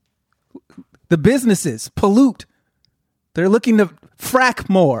policies? The businesses pollute. They're looking to frack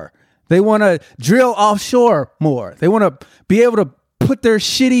more. They want to drill offshore more. They want to be able to put their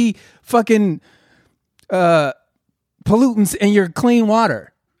shitty fucking pollutants in your clean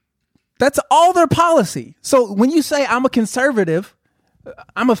water. That's all their policy. So when you say I'm a conservative,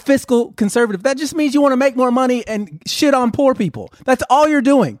 I'm a fiscal conservative, that just means you want to make more money and shit on poor people. That's all you're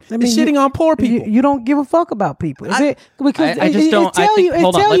doing. Is shitting on poor people. You don't give a fuck about people. I just don't. It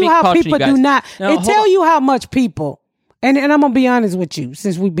tell you how people do not. It tell you how much people. And I'm gonna be honest with you,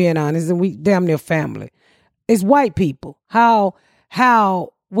 since we being honest and we damn near family. It's white people. How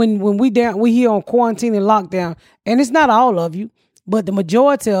when we here on quarantine and lockdown, and it's not all of you, but the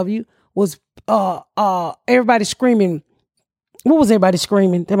majority of you was everybody screaming. What was everybody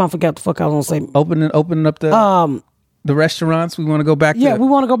screaming? Damn, I forgot the fuck I was gonna say. Opening up the The restaurants, we want to go back Yeah, to. we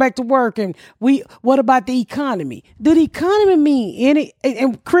want to go back to work. And what about the economy? Do the economy mean any?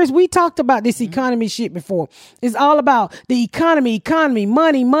 And Chris, we talked about this economy shit before. It's all about the economy,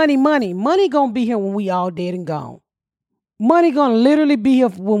 money. Money gonna be here when we all dead and gone. Money gonna literally be here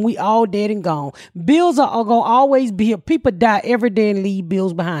when we all dead and gone. Bills are gonna always be here. People die every day and leave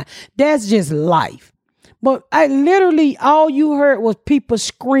bills behind. That's just life. But all you heard was people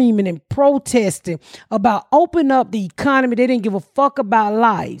screaming and protesting about open up the economy. They didn't give a fuck about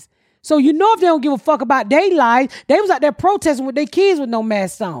lives. So if they don't give a fuck about their lives, they was out there protesting with their kids with no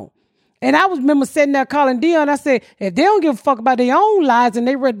masks on. And I remember sitting there calling Dion. I said, if they don't give a fuck about their own lives and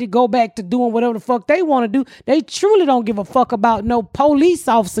they ready to go back to doing whatever the fuck they want to do, they truly don't give a fuck about no police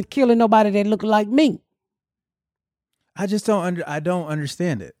officer killing nobody that look like me. I just don't I don't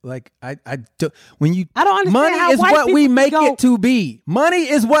understand it. Like I don't I don't understand money how is white what we people make go- it to be. Money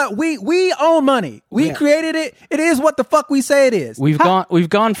is what we own money. We created it. It is what the fuck we say it is. We've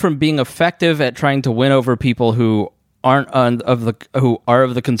gone from being effective at trying to win over people who aren't of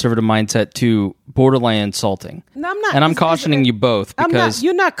the conservative mindset to borderline insulting. No, I'm not. And I'm cautioning you both because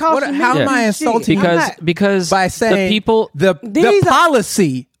You're not cautioning me. How am I Shit. insulting you? I'm not. because By saying the people the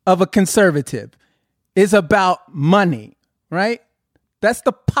policy of a conservative is about money, right? That's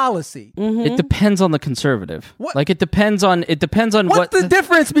the policy. it depends on the conservative. What? Like it depends on What's what the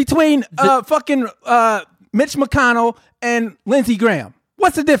difference between fucking Mitch McConnell and Lindsey Graham?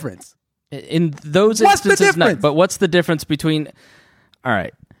 What's the difference? in those What's the instances. No, difference? but what's the difference between? All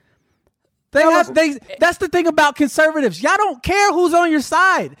right. That's the thing about conservatives. Y'all don't care who's on your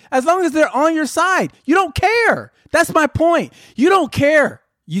side. As long as they're on your side, you don't care. That's my point. You don't care.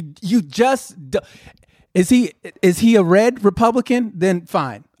 You just is he a red Republican? Then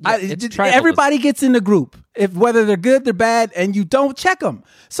fine. Yeah, it's tribalism. Everybody gets in the group, if whether they're good, they're bad, and you don't check them.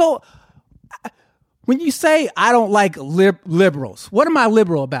 So when you say I don't like liberals, what am I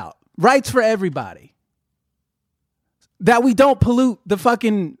liberal about? Rights for everybody. That we don't pollute the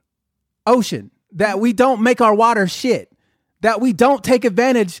fucking ocean, that we don't make our water shit, that we don't take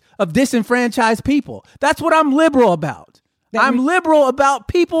advantage of disenfranchised people. That's what I'm liberal about. I'm liberal about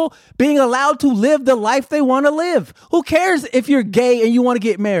people being allowed to live the life they want to live. Who cares if you're gay and you want to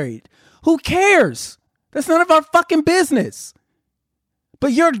get married? Who cares? That's none of our fucking business.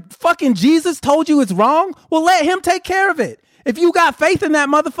 But your fucking Jesus told you it's wrong? Well, let him take care of it. If you got faith in that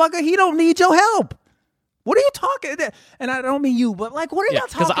motherfucker, he don't need your help. What are you talking? And I don't mean you, but like, what are y'all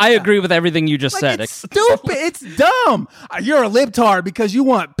talking about? Because I agree with everything you just said. It's stupid. It's dumb. You're a libtard because you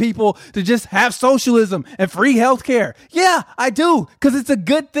want people to just have socialism and free healthcare. Yeah, I do. Because it's a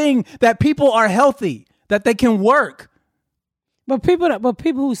good thing that people are healthy, that they can work. But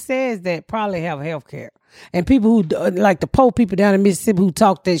people who says that probably have health care. And people who, like the poor people down in Mississippi who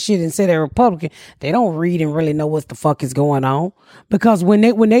talk that shit and say they're Republican, they don't read and really know what the fuck is going on. Because when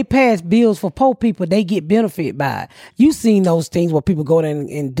they pass bills for poor people, they get benefit by it. You seen those things where people go down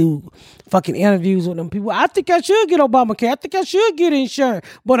and do fucking interviews with them people. I think I should get Obamacare. I think I should get insurance.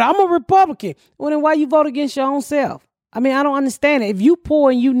 But I'm a Republican. Well, then why you vote against your own self? I mean, I don't understand it. If you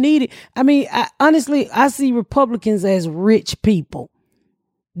poor and you need it, I mean, honestly, I see Republicans as rich people.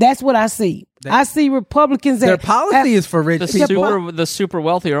 That's what I see. I see Republicans. Their policy is for rich people. The super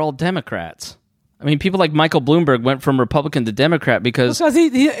wealthy are all Democrats. I mean, people like Michael Bloomberg went from Republican to Democrat because he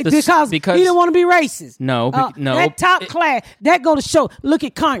didn't want to be racist. No. That top class that go to show. Look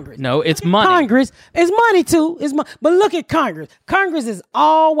at Congress. No, it's money. Congress is money too. But look at Congress. Congress is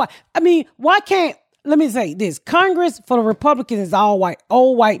all white. I mean, why can't? Let me say this: Congress for the Republicans is all white,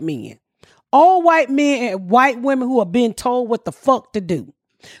 old white men, all white men and white women who are being told what the fuck to do.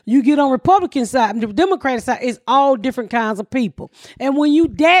 You get on Republican side, the Democratic side, it's all different kinds of people. And when you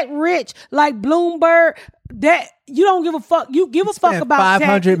that rich, like Bloomberg, that you don't give a fuck. You give a fuck about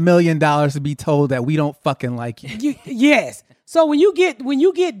 $500 million to be told that we don't fucking like you. Yes. So when you get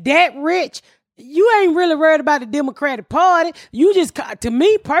that rich, you ain't really worried about the Democratic Party. You just, to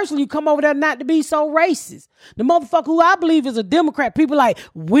me personally, you come over there not to be so racist. The motherfucker who I believe is a Democrat, people like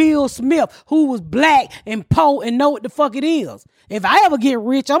Will Smith, who was black and poor and know what the fuck it is. If I ever get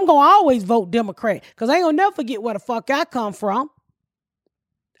rich, I'm going to always vote Democrat because I ain't going to never forget where the fuck I come from.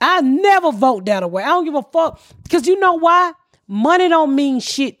 I never vote that way. I don't give a fuck because you know why? Money don't mean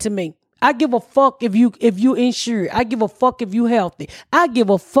shit to me. I give a fuck if you insured. I give a fuck if you healthy. I give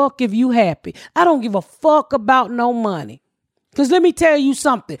a fuck if you happy. I don't give a fuck about no money. Because let me tell you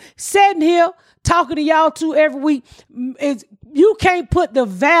something. Sitting here talking to y'all two every week, you can't put the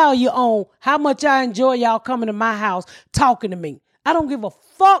value on how much I enjoy y'all coming to my house talking to me. I don't give a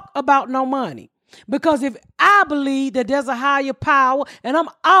fuck about no money. Because if I believe that there's a higher power and I'm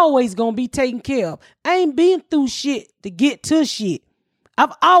always going to be taken care of, I ain't been through shit to get to shit.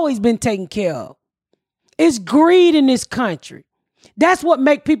 I've always been taken care of. It's greed in this country. That's what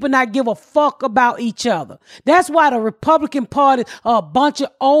make people not give a fuck about each other. That's why the Republican Party are a bunch of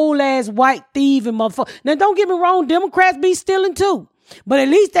old-ass white thieving motherfuckers. Now, don't get me wrong, Democrats be stealing too. But at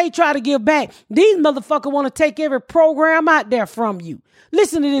least they try to give back. These motherfuckers want to take every program out there from you.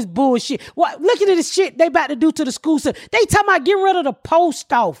 Listen to this bullshit. Look at this shit they about to do to the school system. They talking about getting rid of the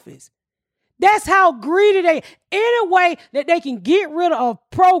post office. That's how greedy they, any way that they can get rid of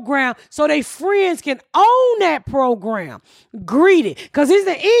a program so their friends can own that program. Greedy. Because in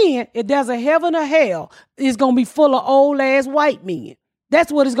the end, if there's a heaven or hell, it's going to be full of old ass white men.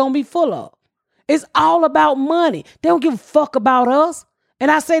 That's what it's going to be full of. It's all about money. They don't give a fuck about us.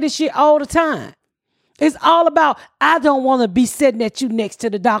 And I say this shit all the time. It's all about, I don't want to be sitting at you next to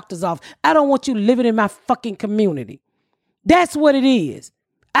the doctor's office. I don't want you living in my fucking community. That's what it is.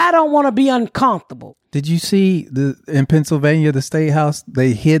 I don't want to be uncomfortable. Did you see in Pennsylvania, the state house,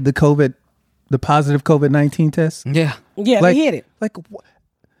 they hid the positive COVID-19 test? Yeah. Yeah, they hid it. Like,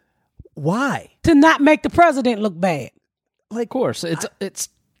 why? To not make the president look bad. Like, of course, it's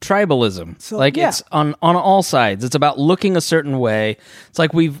tribalism. So, It's on all sides. It's about looking a certain way. It's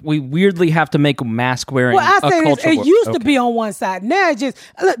like we weirdly have to make mask wearing. Well, I say culture. it used to be on one side. Now it's just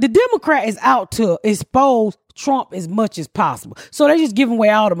look. The Democrat is out to expose Trump as much as possible. So they just giving away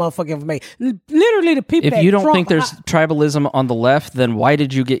all the motherfucking information. Literally, the people. If you don't think there's tribalism on the left, then why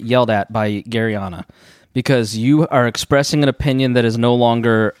did you get yelled at by Garyana? Because you are expressing an opinion that is no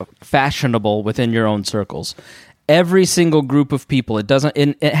longer fashionable within your own circles. Every single group of people,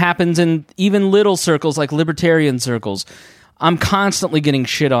 it happens in even little circles like libertarian circles. I'm constantly getting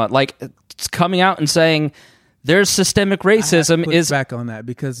shit on. Like, it's coming out and saying there's systemic racism. Is back on that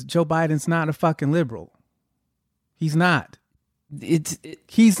because Joe Biden's not a fucking liberal. He's not.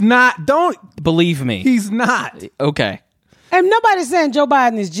 He's not. Don't believe me. He's not. Okay. And nobody's saying Joe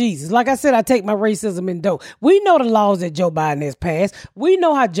Biden is Jesus. Like I said, I take my racism in dope. We know the laws that Joe Biden has passed. We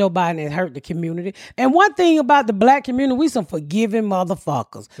know how Joe Biden has hurt the community. And one thing about the black community, we some forgiving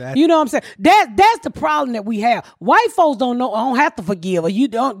motherfuckers. You know what I'm saying? That's the problem that we have. White folks don't have to forgive, or you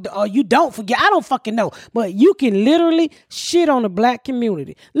don't forgive. I don't fucking know. But you can literally shit on the black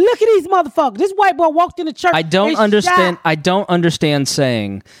community. Look at these motherfuckers. This white boy walked in the church. I don't understand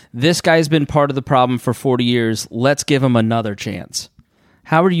saying this guy's been part of the problem for 40 years. Let's give him another chance.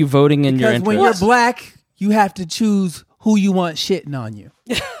 How are you voting in your interest? When you're black, you have to choose who you want shitting on you.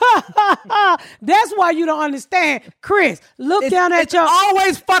 That's why you don't understand. Chris, look down at your... It's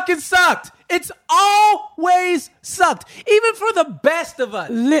always fucking sucked. It's always sucked. Even for the best of us.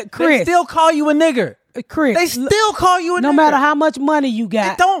 Chris, they still call you a nigger. Chris, they still call you a nigger. No matter how much money you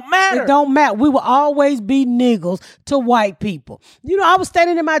got. It don't matter. It don't matter. We will always be niggers to white people. You know, I was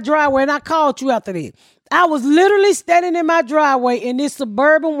standing in my driveway and I called you after this. I was literally standing in my driveway in this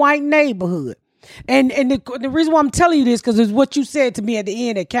suburban white neighborhood. And the reason why I'm telling you this, because it's what you said to me at the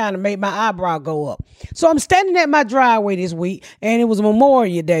end that kind of made my eyebrow go up. So I'm standing at my driveway this week, and it was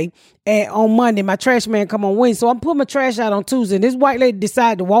Memorial Day. And on Monday, my trash man come on Wednesday. So I'm putting my trash out on Tuesday. And this white lady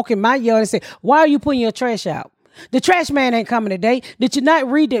decided to walk in my yard and say, "Why are you putting your trash out? The trash man ain't coming today. Did you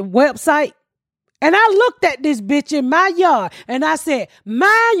not read the website?" And I looked at this bitch in my yard and I said,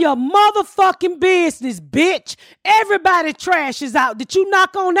 "Mind your motherfucking business, bitch. Everybody trash is out. Did you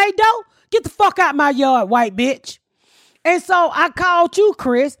knock on their door? Get the fuck out my yard, white bitch." And so I called you,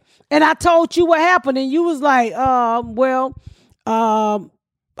 Chris, and I told you what happened. And you was like, I was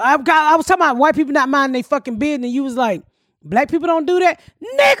talking about white people not minding their fucking business. And you was like, "Black people don't do that."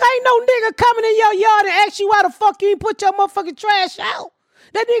 Nigga, ain't no nigga coming in your yard and ask you why the fuck you ain't put your motherfucking trash out.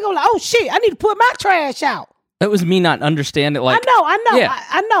 That nigga like, "Oh shit, I need to put my trash out." That was me not understanding. Like, I know. Yeah.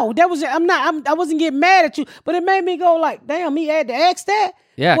 I know. That was. I wasn't getting mad at you, but it made me go like, "Damn, he had to ask that."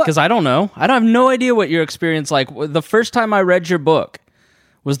 Yeah, because I don't know. I have no idea what your experience like. The first time I read your book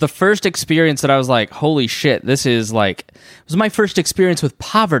was the first experience that I was like, "Holy shit, this is like." It was my first experience with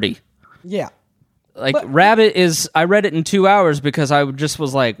poverty. Yeah. Like Rabbit is. I read it in 2 hours because I just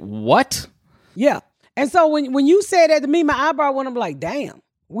was like, "What?" Yeah. And so when you said that to me, my eyebrow went up like, "Damn,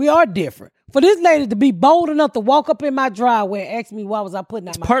 we are different." For this lady to be bold enough to walk up in my driveway and ask me why was I putting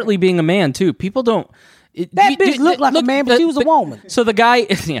out my partly being a man too. People don't. That bitch looked like a man, but she was a woman. So the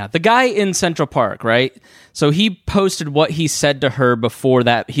guy in Central Park, right? So he posted what he said to her before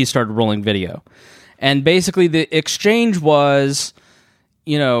that he started rolling video. And basically the exchange was,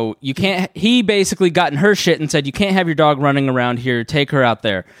 you know, you can't. He basically got in her shit and said, you can't have your dog running around here. Take her out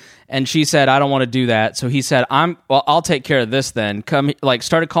there. And she said, I don't want to do that. So he said, I'll take care of this then. Come, like,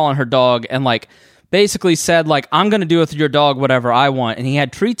 started calling her dog and like basically said, like, I'm going to do with your dog whatever I want. And he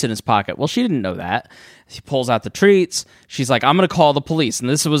had treats in his pocket. Well, she didn't know that. He pulls out the treats. She's like, I'm going to call the police. And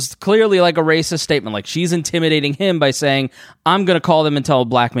this was clearly like a racist statement. Like, she's intimidating him by saying, I'm going to call them and tell a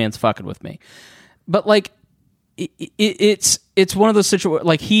black man's fucking with me. But like, it's one of those situations.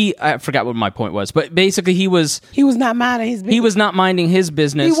 Like, I forgot what my point was, but basically he was not minding his business. He was not minding his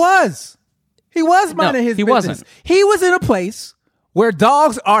business. He was minding his business. He wasn't. He was in a place where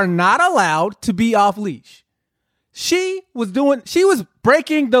dogs are not allowed to be off leash. She was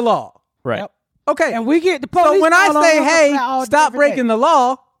breaking the law. Right. Yep. Okay. And we get the police. So when I call say, on us hey, all stop every breaking day. the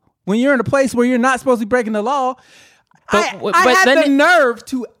law, when you're in a place where you're not supposed to be breaking the law, I had then the nerve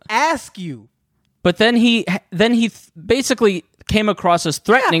to ask you. But then he basically came across as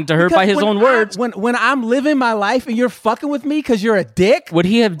threatening to her Because by his own words. When I'm living my life and you're fucking with me because you're a dick. Would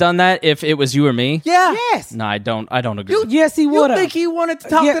he have done that if it was you or me? Yeah. Yes. No, I don't agree. Yes, he You would have. think he wanted to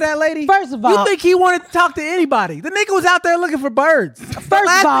talk to that lady? First of all, you think he wanted to talk to anybody? The nigga was out there looking for birds. The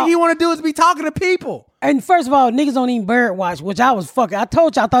last all- thing he want to do is be talking to people. And first of all, niggas don't even bird watch, which I was fucking. I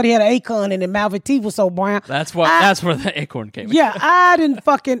told you I thought he had an acorn in his mouth. His teeth was so brown. That's where the acorn came. Yeah, I didn't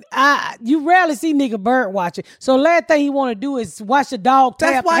fucking. You rarely see nigga bird watching. So last thing he want to do is watch the dog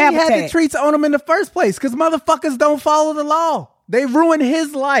tap That's why habitat. he had the treats on him in the first place, because motherfuckers don't follow the law. They ruin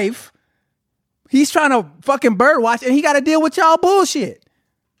his life. He's trying to fucking bird watch, and he got to deal with y'all bullshit.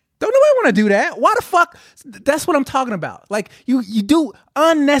 Don't nobody want to do that. Why the fuck? That's what I'm talking about. Like, you do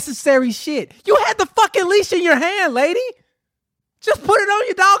unnecessary shit. You had the fucking leash in your hand, lady. Just put it on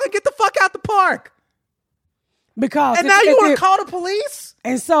your dog and get the fuck out the park. Because And now you want to call the police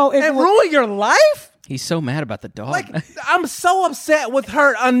and so and ruin your life? He's so mad about the dog. Like, I'm so upset with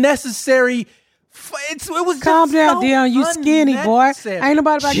her unnecessary. It was calm just down, so Dion. You skinny boy. unnecessary. Ain't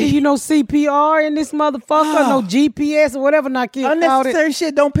nobody about to give you no CPR in this motherfucker, no GPS or whatever. Not get Unnecessary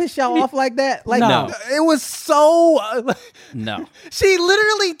shit don't piss y'all off like that. Like, No. it was so. No. She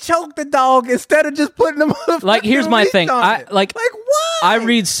literally choked the dog instead of just putting them. Like, here's my thing. Why? Why? I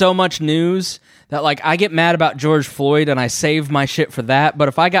read so much news that, like, I get mad about George Floyd and I save my shit for that. But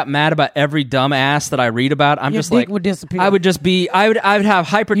if I got mad about every dumbass that I read about, I'm Your just dick like, would disappear. I would just be, I would have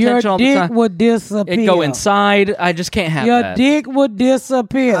hypertension Your all the dick time. would disappear. It'd go inside. I just can't have Your that. dick would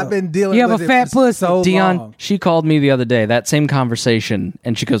disappear. I've been dealing You have with a it fat for pussy. so Dion, long. she called me the other day, that same conversation,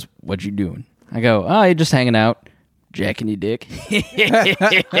 and she goes, "What you doing?" I go, "Oh, you're just hanging out, jacking your dick."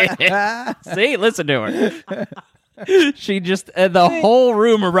 See, listen to her. She just, the whole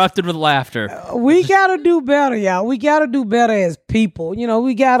room erupted with laughter. We gotta do better, y'all. We gotta do better as people. You know,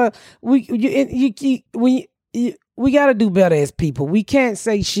 we gotta we gotta do better as people. We can't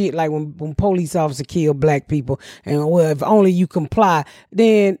say shit like when police officers kill black people and, well, if only you comply,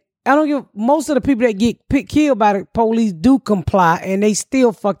 then I don't give. Most of the people that get killed by the police do comply, and they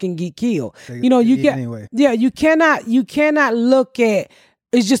still fucking get killed. You know, you get anyway. Yeah, you cannot look at.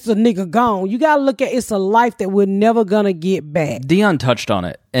 It's just a nigga gone. You gotta look at it's a life that we're never gonna get back. Dion touched on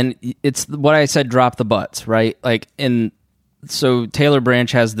it, and it's what I said, drop the butts, right? Like, so Taylor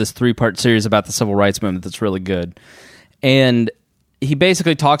Branch has this 3-part series about the civil rights movement that's really good. And he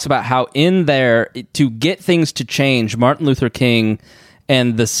basically talks about how in there, to get things to change, Martin Luther King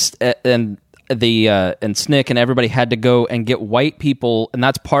and SNCC and everybody had to go and get white people, and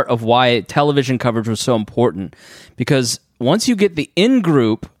that's part of why television coverage was so important. Because once you get the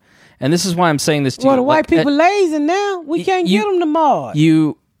in-group, and this is why I'm saying this to Well, you. the white people lazy now. We can't get them to Mars.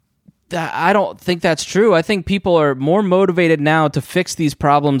 I don't think that's true. I think people are more motivated now to fix these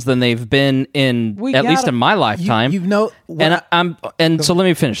problems than they've been at least in my lifetime. So let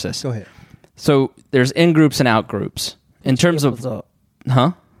me finish this. Go ahead. So there's in groups and out groups. In terms of, up.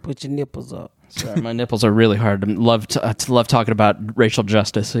 huh? Put your nipples up. Sorry, my nipples are really hard. I love talking about racial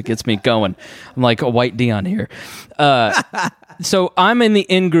justice. It gets me going. I'm like a white Dion here. So I'm in the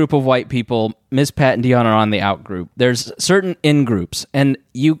in group of white people. Ms. Pat and Dion are on the out group. There's certain in groups, and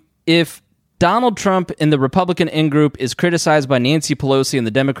if Donald Trump in the Republican in group is criticized by Nancy Pelosi in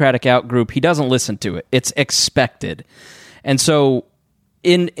the Democratic out group, he doesn't listen to it. It's expected, and so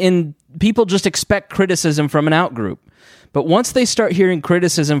in people just expect criticism from an out group. But once they start hearing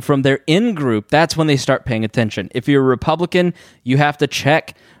criticism from their in group, that's when they start paying attention. If you're a Republican, you have to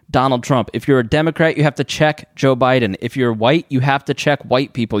check Donald Trump. If you're a Democrat, you have to check Joe Biden. If you're white, you have to check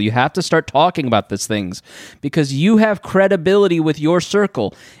white people. You have to start talking about these things because you have credibility with your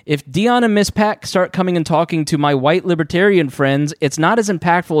circle. If Dion and Miss Pat start coming and talking to my white libertarian friends, it's not as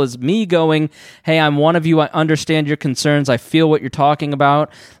impactful as me going, hey, I'm one of you. I understand your concerns. I feel what you're talking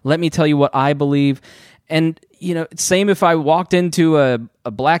about. Let me tell you what I believe. And, you know, same if I walked into a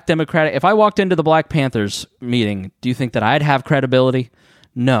black Democratic, if I walked into the Black Panthers meeting, do you think that I'd have credibility?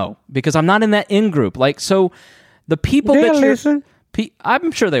 No, because I'm not in that in-group. Like, so the people They'll that listen.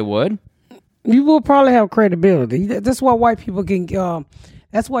 I'm sure they would. You will probably have credibility. That's why white people can.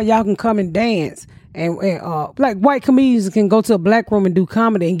 That's why y'all can come and dance, and like white comedians can go to a black room and do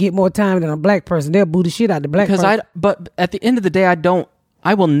comedy and get more time than a black person. They'll boo the shit out of the black person. But at the end of the day,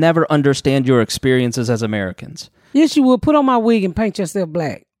 I will never understand your experiences as Americans. Yes, you will. Put on my wig and paint yourself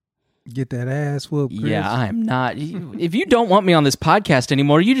black. Get that ass whooped, Chris. Yeah, I am not. If you don't want me on this podcast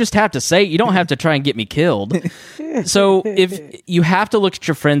anymore, you just have to say it. You don't have to try and get me killed. So if you have to look at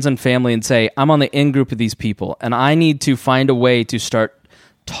your friends and family and say, I'm on the in-group of these people, and I need to find a way to start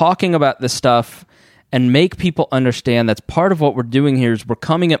talking about this stuff and make people understand that's part of what we're doing here is we're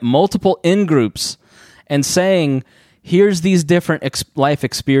coming at multiple in-groups and saying, here's these different life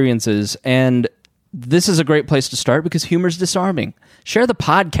experiences, and this is a great place to start because humor is disarming. Share the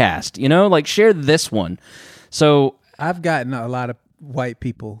podcast, like share this one. So I've gotten a lot of white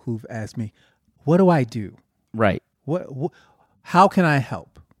people who've asked me, what do I do? Right. How can I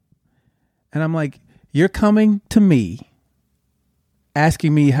help? And I'm like, you're coming to me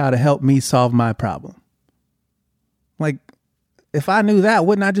asking me how to help me solve my problem. Like, if I knew that,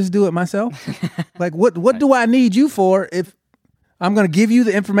 wouldn't I just do it myself? Like, what do I need you for if I'm going to give you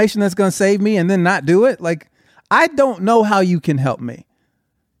the information that's going to save me and then not do it? Like, I don't know how you can help me.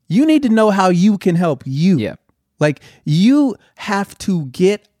 You need to know how you can help you. Yeah. Like, you have to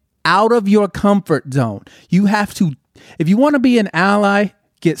get out of your comfort zone. You have to, if you want to be an ally,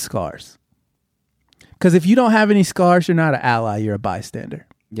 get scars. Because if you don't have any scars, you're not an ally, you're a bystander.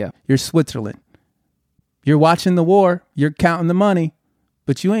 Yeah. You're Switzerland. You're watching the war, you're counting the money,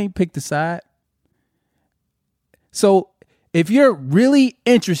 but you ain't picked a side. So if you're really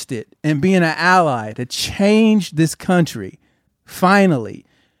interested in being an ally to change this country, finally,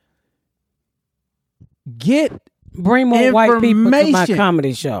 bring more white people to my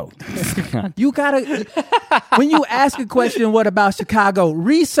comedy show. You gotta, when you ask a question, what about Chicago?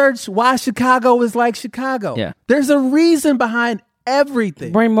 Research why Chicago is like Chicago. Yeah. There's a reason behind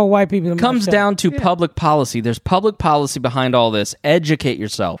everything. Bring more white people to my show. Comes down to public policy. There's public policy behind all this. Educate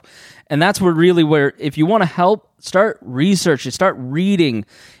yourself. And that's where if you want to help, start researching, start reading.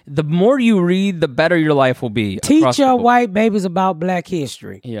 The more you read, the better your life will be. Teach your white babies about black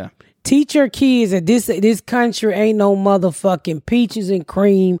history. Yeah. Teach your kids that this country ain't no motherfucking peaches and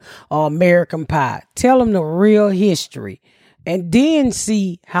cream or American pie. Tell them the real history. And then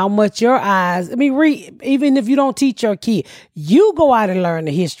see how much your eyes, read, even if you don't teach your kid, you go out and learn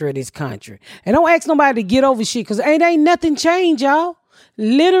the history of this country. And don't ask nobody to get over shit because ain't nothing changed, y'all.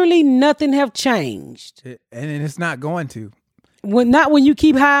 Literally nothing have changed. And it's not going to. Not when you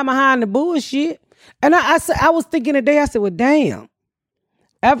keep hiding behind the bullshit. And I was thinking today, I said, well, damn.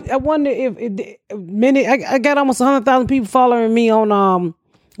 I wonder if I got almost 100,000 people following me on,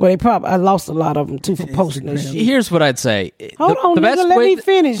 I lost a lot of them too for posting this shit. Here's what I'd say. Hold on, nigga, let me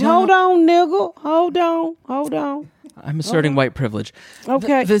finish. Hold on, nigga. Hold on. I'm asserting white privilege.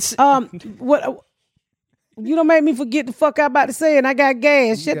 Okay. What? You don't make me forget the fuck I about to say, and I got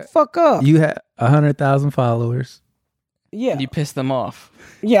gas. Shut the fuck up. You had 100,000 followers. Yeah. You pissed them off.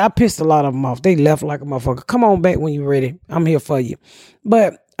 Yeah, I pissed a lot of them off. They left like a motherfucker. Come on back when you're ready. I'm here for you.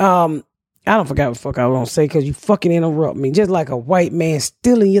 But I don't forget what the fuck I was going to say because you fucking interrupt me. Just like a white man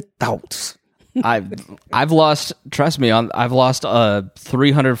stealing your thoughts. I've lost, trust me, I've lost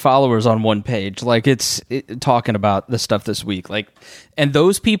 300 followers on one page. Like talking about the stuff this week. Like, and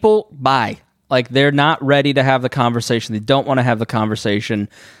those people, bye. Like, they're not ready to have the conversation. They don't want to have the conversation.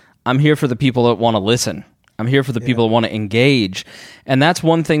 I'm here for the people that want to listen. I'm here for the people that want to engage. And that's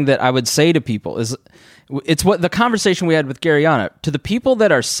one thing that I would say to people is it's what the conversation we had with Garyana. To the people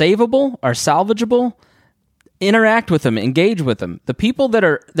that are savable, are salvageable, interact with them, engage with them. The people that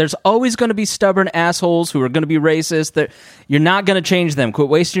are, there's always going to be stubborn assholes who are going to be racist. That you're not going to change them. Quit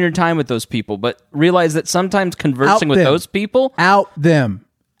wasting your time with those people. But realize that sometimes conversing with those people. Out them.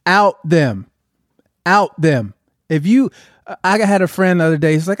 If you, I had a friend the other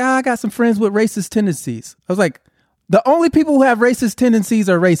day. He's like, I got some friends with racist tendencies. I was like, the only people who have racist tendencies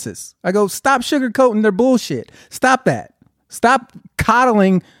are racist. I go, stop sugarcoating their bullshit. Stop that. Stop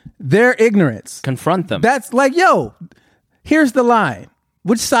coddling their ignorance. Confront them. That's like, yo, here's the line.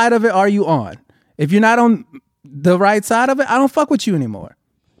 Which side of it are you on? If you're not on the right side of it, I don't fuck with you anymore.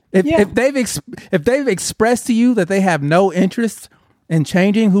 If they've expressed to you that they have no interest in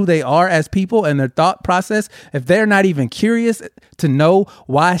changing who they are as people and their thought process, if they're not even curious to know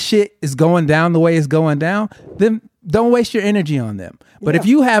why shit is going down the way it's going down, then don't waste your energy on them. But if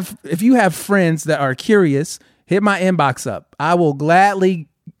you have friends that are curious, hit my inbox up. I will gladly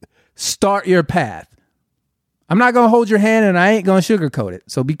start your path. I'm not going to hold your hand and I ain't going to sugarcoat it.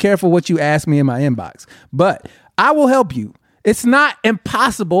 So be careful what you ask me in my inbox. But I will help you. It's not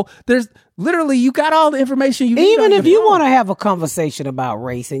impossible. There's literally, you got all the information you need. Even if you want to have a conversation about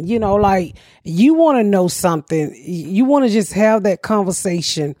race and, like you want to know something, you want to just have that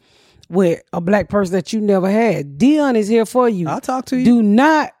conversation with a black person that you never had. Dion is here for you. I'll talk to you. Do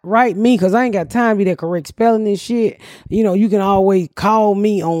not write me because I ain't got time to be that correct spelling and shit. You can always call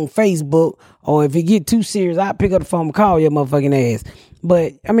me on Facebook, or if it get too serious, I pick up the phone and call your motherfucking ass.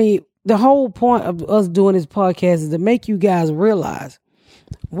 But I mean, the whole point of us doing this podcast is to make you guys realize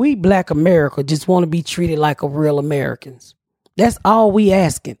we Black America just want to be treated like a real Americans. That's all we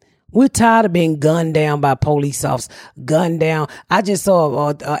asking. We're tired of being gunned down by police officers. Gunned down. I just saw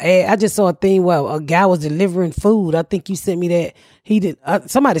a thing where a guy was delivering food. I think you sent me that. He did.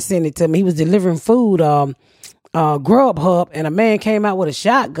 Somebody sent it to me. He was delivering food. Grubhub, and a man came out with a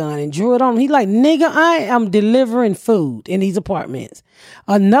shotgun and drew it on him. He like, nigga, I am delivering food in these apartments.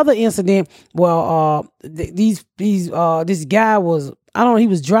 Another incident, this guy was, I don't know, he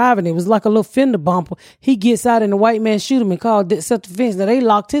was driving. It was like a little fender bumper. He gets out and the white man shoot him and called self-defense. Now they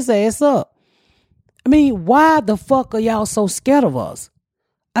locked his ass up. I mean, why the fuck are y'all so scared of us?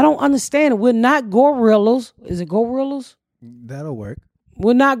 I don't understand it. We're not gorillas. Is it gorillas? That'll work.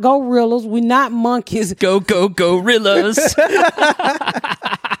 We're not gorillas. We're not monkeys. Go, gorillas.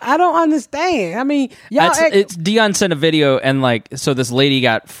 I don't understand. I mean, y'all. It's Dion sent a video, and so this lady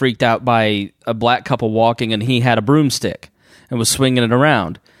got freaked out by a black couple walking, and he had a broomstick and was swinging it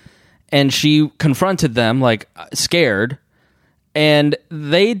around. And she confronted them, scared. And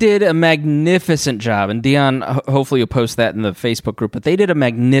they did a magnificent job. And Dion, hopefully you'll post that in the Facebook group, but they did a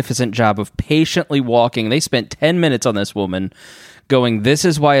magnificent job of patiently walking. They spent 10 minutes on this woman going, this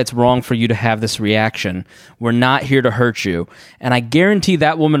is why it's wrong for you to have this reaction. We're not here to hurt you. And I guarantee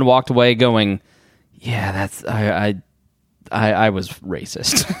that woman walked away going, yeah, that's, I was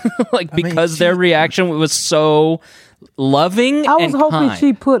racist. Because their reaction was so loving. I was hoping kind.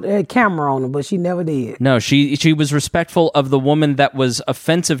 she put a camera on her, but she never did. No, she was respectful of the woman that was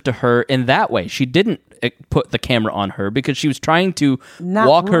offensive to her in that way. She didn't put the camera on her because she was trying to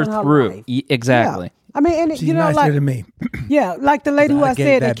walk her through. Exactly. Yeah. I mean, and she's nicer to me. Yeah, like the lady who I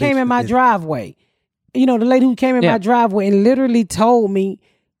said that came in my driveway. The lady who came in my driveway and literally told me,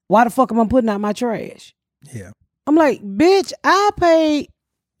 why the fuck am I putting out my trash? Yeah. I'm like, bitch, I paid.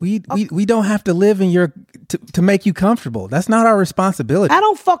 We don't have to live in your to make you comfortable. That's not our responsibility. I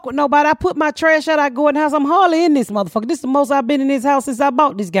don't fuck with nobody. I put my trash out. I go in the house. I'm hardly in this motherfucker. This is the most I've been in this house since I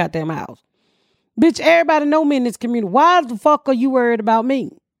bought this goddamn house. Bitch, everybody know me in this community. Why the fuck are you worried about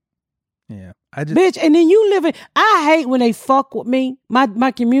me? Yeah. Bitch, and then you live in. I hate when they fuck with me.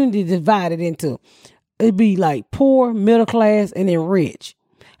 My community divided into, it'd be like poor, middle class, and then rich.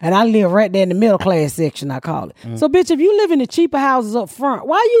 And I live right there in the middle class section, I call it. So, bitch, if you live in the cheaper houses up front,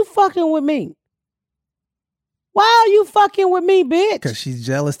 why are you fucking with me? Why are you fucking with me, bitch? Because she's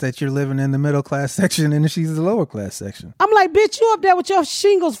jealous that you're living in the middle class section and she's the lower class section. I'm like, bitch, you up there with your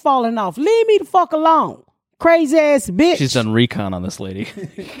shingles falling off. Leave me the fuck alone. Crazy ass bitch. She's done recon on this lady.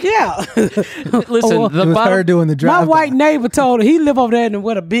 Yeah. Listen, it was her doing the drive. My white neighbor told her he live over there and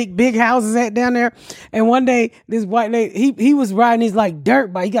where the big houses at down there. And one day this white lady, he was riding his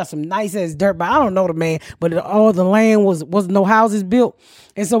dirt bike. He got some nice ass dirt bike. I don't know the man, but all the land wasn't no houses built.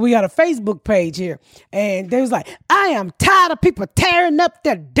 And so we got a Facebook page here. And they was like, I am tired of people tearing up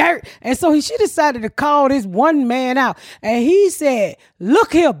the dirt. And so she decided to call this one man out. And he said,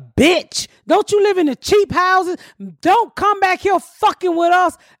 look here, bitch. Don't you live in the cheap houses? Don't come back here fucking with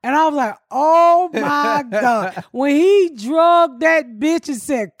us. And I was like, oh my God. When he drugged that bitch and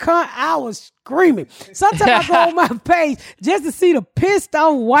said, cunt, I was screaming. Sometimes I go on my page just to see the pissed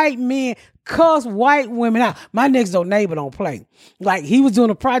off white men cuss white women out. My next door neighbor don't play. He was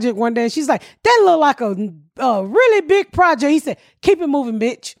doing a project one day and she's like, that look like a really big project. He said, keep it moving,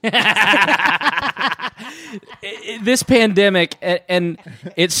 bitch. This pandemic, and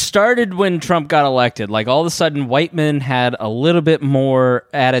it started when Trump got elected. All of a sudden, white men had a little bit more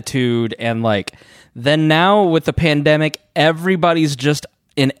attitude, and then now with the pandemic, everybody's just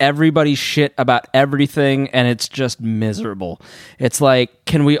in everybody's shit about everything, and it's just miserable. It's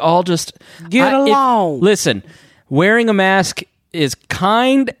can we all just get along? Listen, wearing a mask is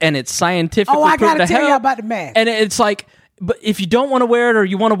kind and it's scientifically Oh, I proven gotta to tell you help. about the mask. And it's like, but if you don't want to wear it or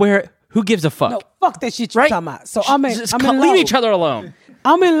you want to wear it, who gives a fuck? No, fuck that shit you're Right? talking about. So I'm in Leave Lowe's. each other alone.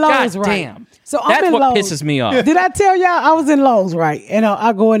 I'm in Lowe's, God right? damn. So I'm That's in what Lowe's. pisses me off. Did I tell y'all I was in Lowe's, right? And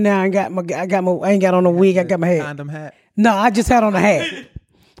I go in there and I ain't got on a wig. I got my hat. Condom hat. No, I just had on a hat.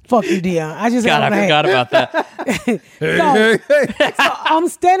 Fuck you, Dion. I just God, had on a I hat. forgot about that. So I'm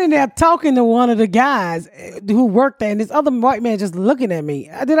standing there talking to one of the guys who worked there, and this other white man just looking at me.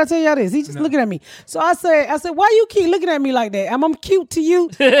 Did I tell y'all this? He just looking at me. So I said, why you keep looking at me like that? I'm cute to you?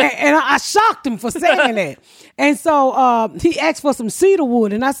 and I shocked him for saying that. And so he asked for some cedar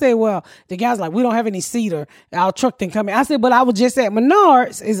wood, and I said, well, the guy's like, we don't have any cedar. Our truck didn't come in. I said, but I was just at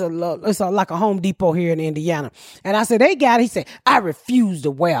Menards. It's like a Home Depot here in Indiana. And I said, they got it. He said, I refuse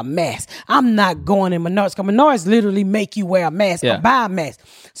to wear a mask. I'm not going in Menards, because Menards literally make you wear a mask or buy a mask.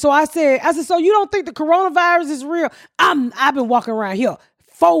 So I said, so you don't think the coronavirus is real? I've been walking around here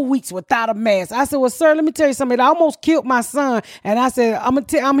 4 weeks without a mask. I said, well, sir, let me tell you something. I almost killed my son. And I said,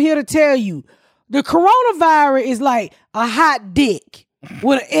 I'm here to tell you, the coronavirus is like a hot dick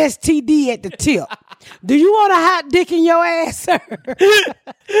with an STD at the tip. Do you want a hot dick in your ass, sir?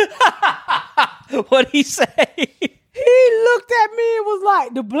 What'd he say? He looked at me and was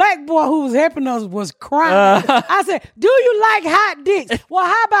like, the black boy who was helping us was crying. I said, do you like hot dicks? Well,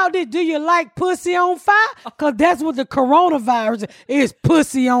 how about this? Do you like pussy on fire? Because that's what the coronavirus is,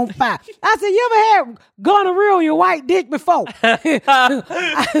 pussy on fire. I said, you ever had gonorrhea on your white dick before?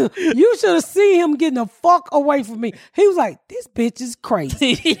 You should have seen him getting the fuck away from me. He was like, this bitch is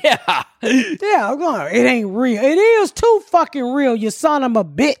crazy. Yeah. Yeah, I'm going, it ain't real. It is too fucking real, you son of a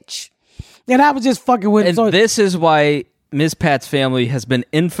bitch. And I was just fucking with him. And So this is why Ms. Pat's family has been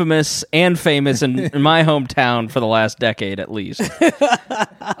infamous and famous in my hometown for the last decade at least.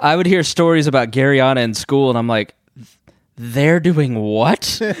 I would hear stories about Garyana in school, and I'm like, they're doing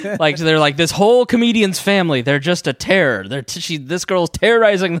what? Like, they're like, this whole comedian's family, they're just a terror. This girl's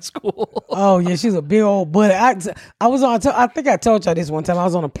terrorizing the school. oh yeah, she's a big old buddy. I was on. I think I told y'all this one time. I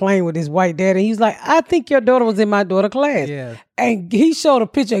was on a plane with this white dad, and he was like, "I think your daughter was in my daughter's class." Yeah. And he showed a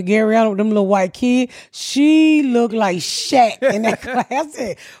picture of Garyana with them little white kids. She looked like Shaq in that class. I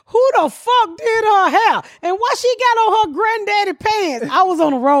said, "Who the fuck did her hair? And why she got on her granddaddy pants?" I was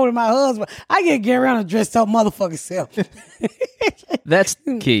on the road with my husband. I get Garyana dressed up motherfucking self. That's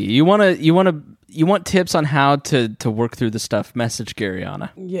key. You want tips on how to work through the stuff. Message Garyana.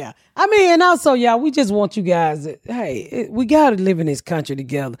 Yeah. I mean, and also, y'all, we just want you guys we got to live in this country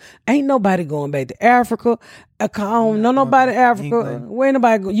together. Ain't nobody going back to Africa. Nobody Africa. England. Where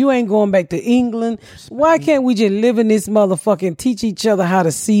nobody you ain't going back to England. Why can't we just live in this motherfucking, teach each other how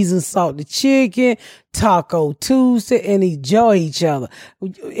to season salt the chicken, Taco Tuesday, and enjoy each other?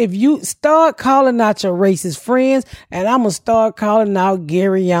 If you start calling out your racist friends, and I'm going to start calling out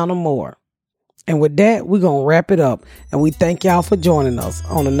Garyana more. And with that, we're going to wrap it up. And we thank y'all for joining us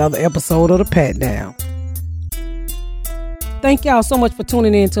on another episode of The Pat Down. Thank y'all so much for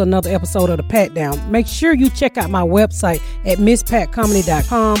tuning in to another episode of The Pat Down. Make sure you check out my website at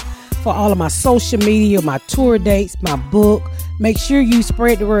misspatcomedy.com for all of my social media, my tour dates, my book. Make sure you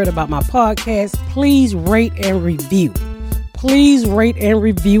spread the word about my podcast. Please rate and review. Please rate and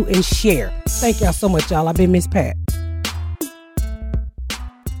review and share. Thank y'all so much, y'all. I've been Miss Pat.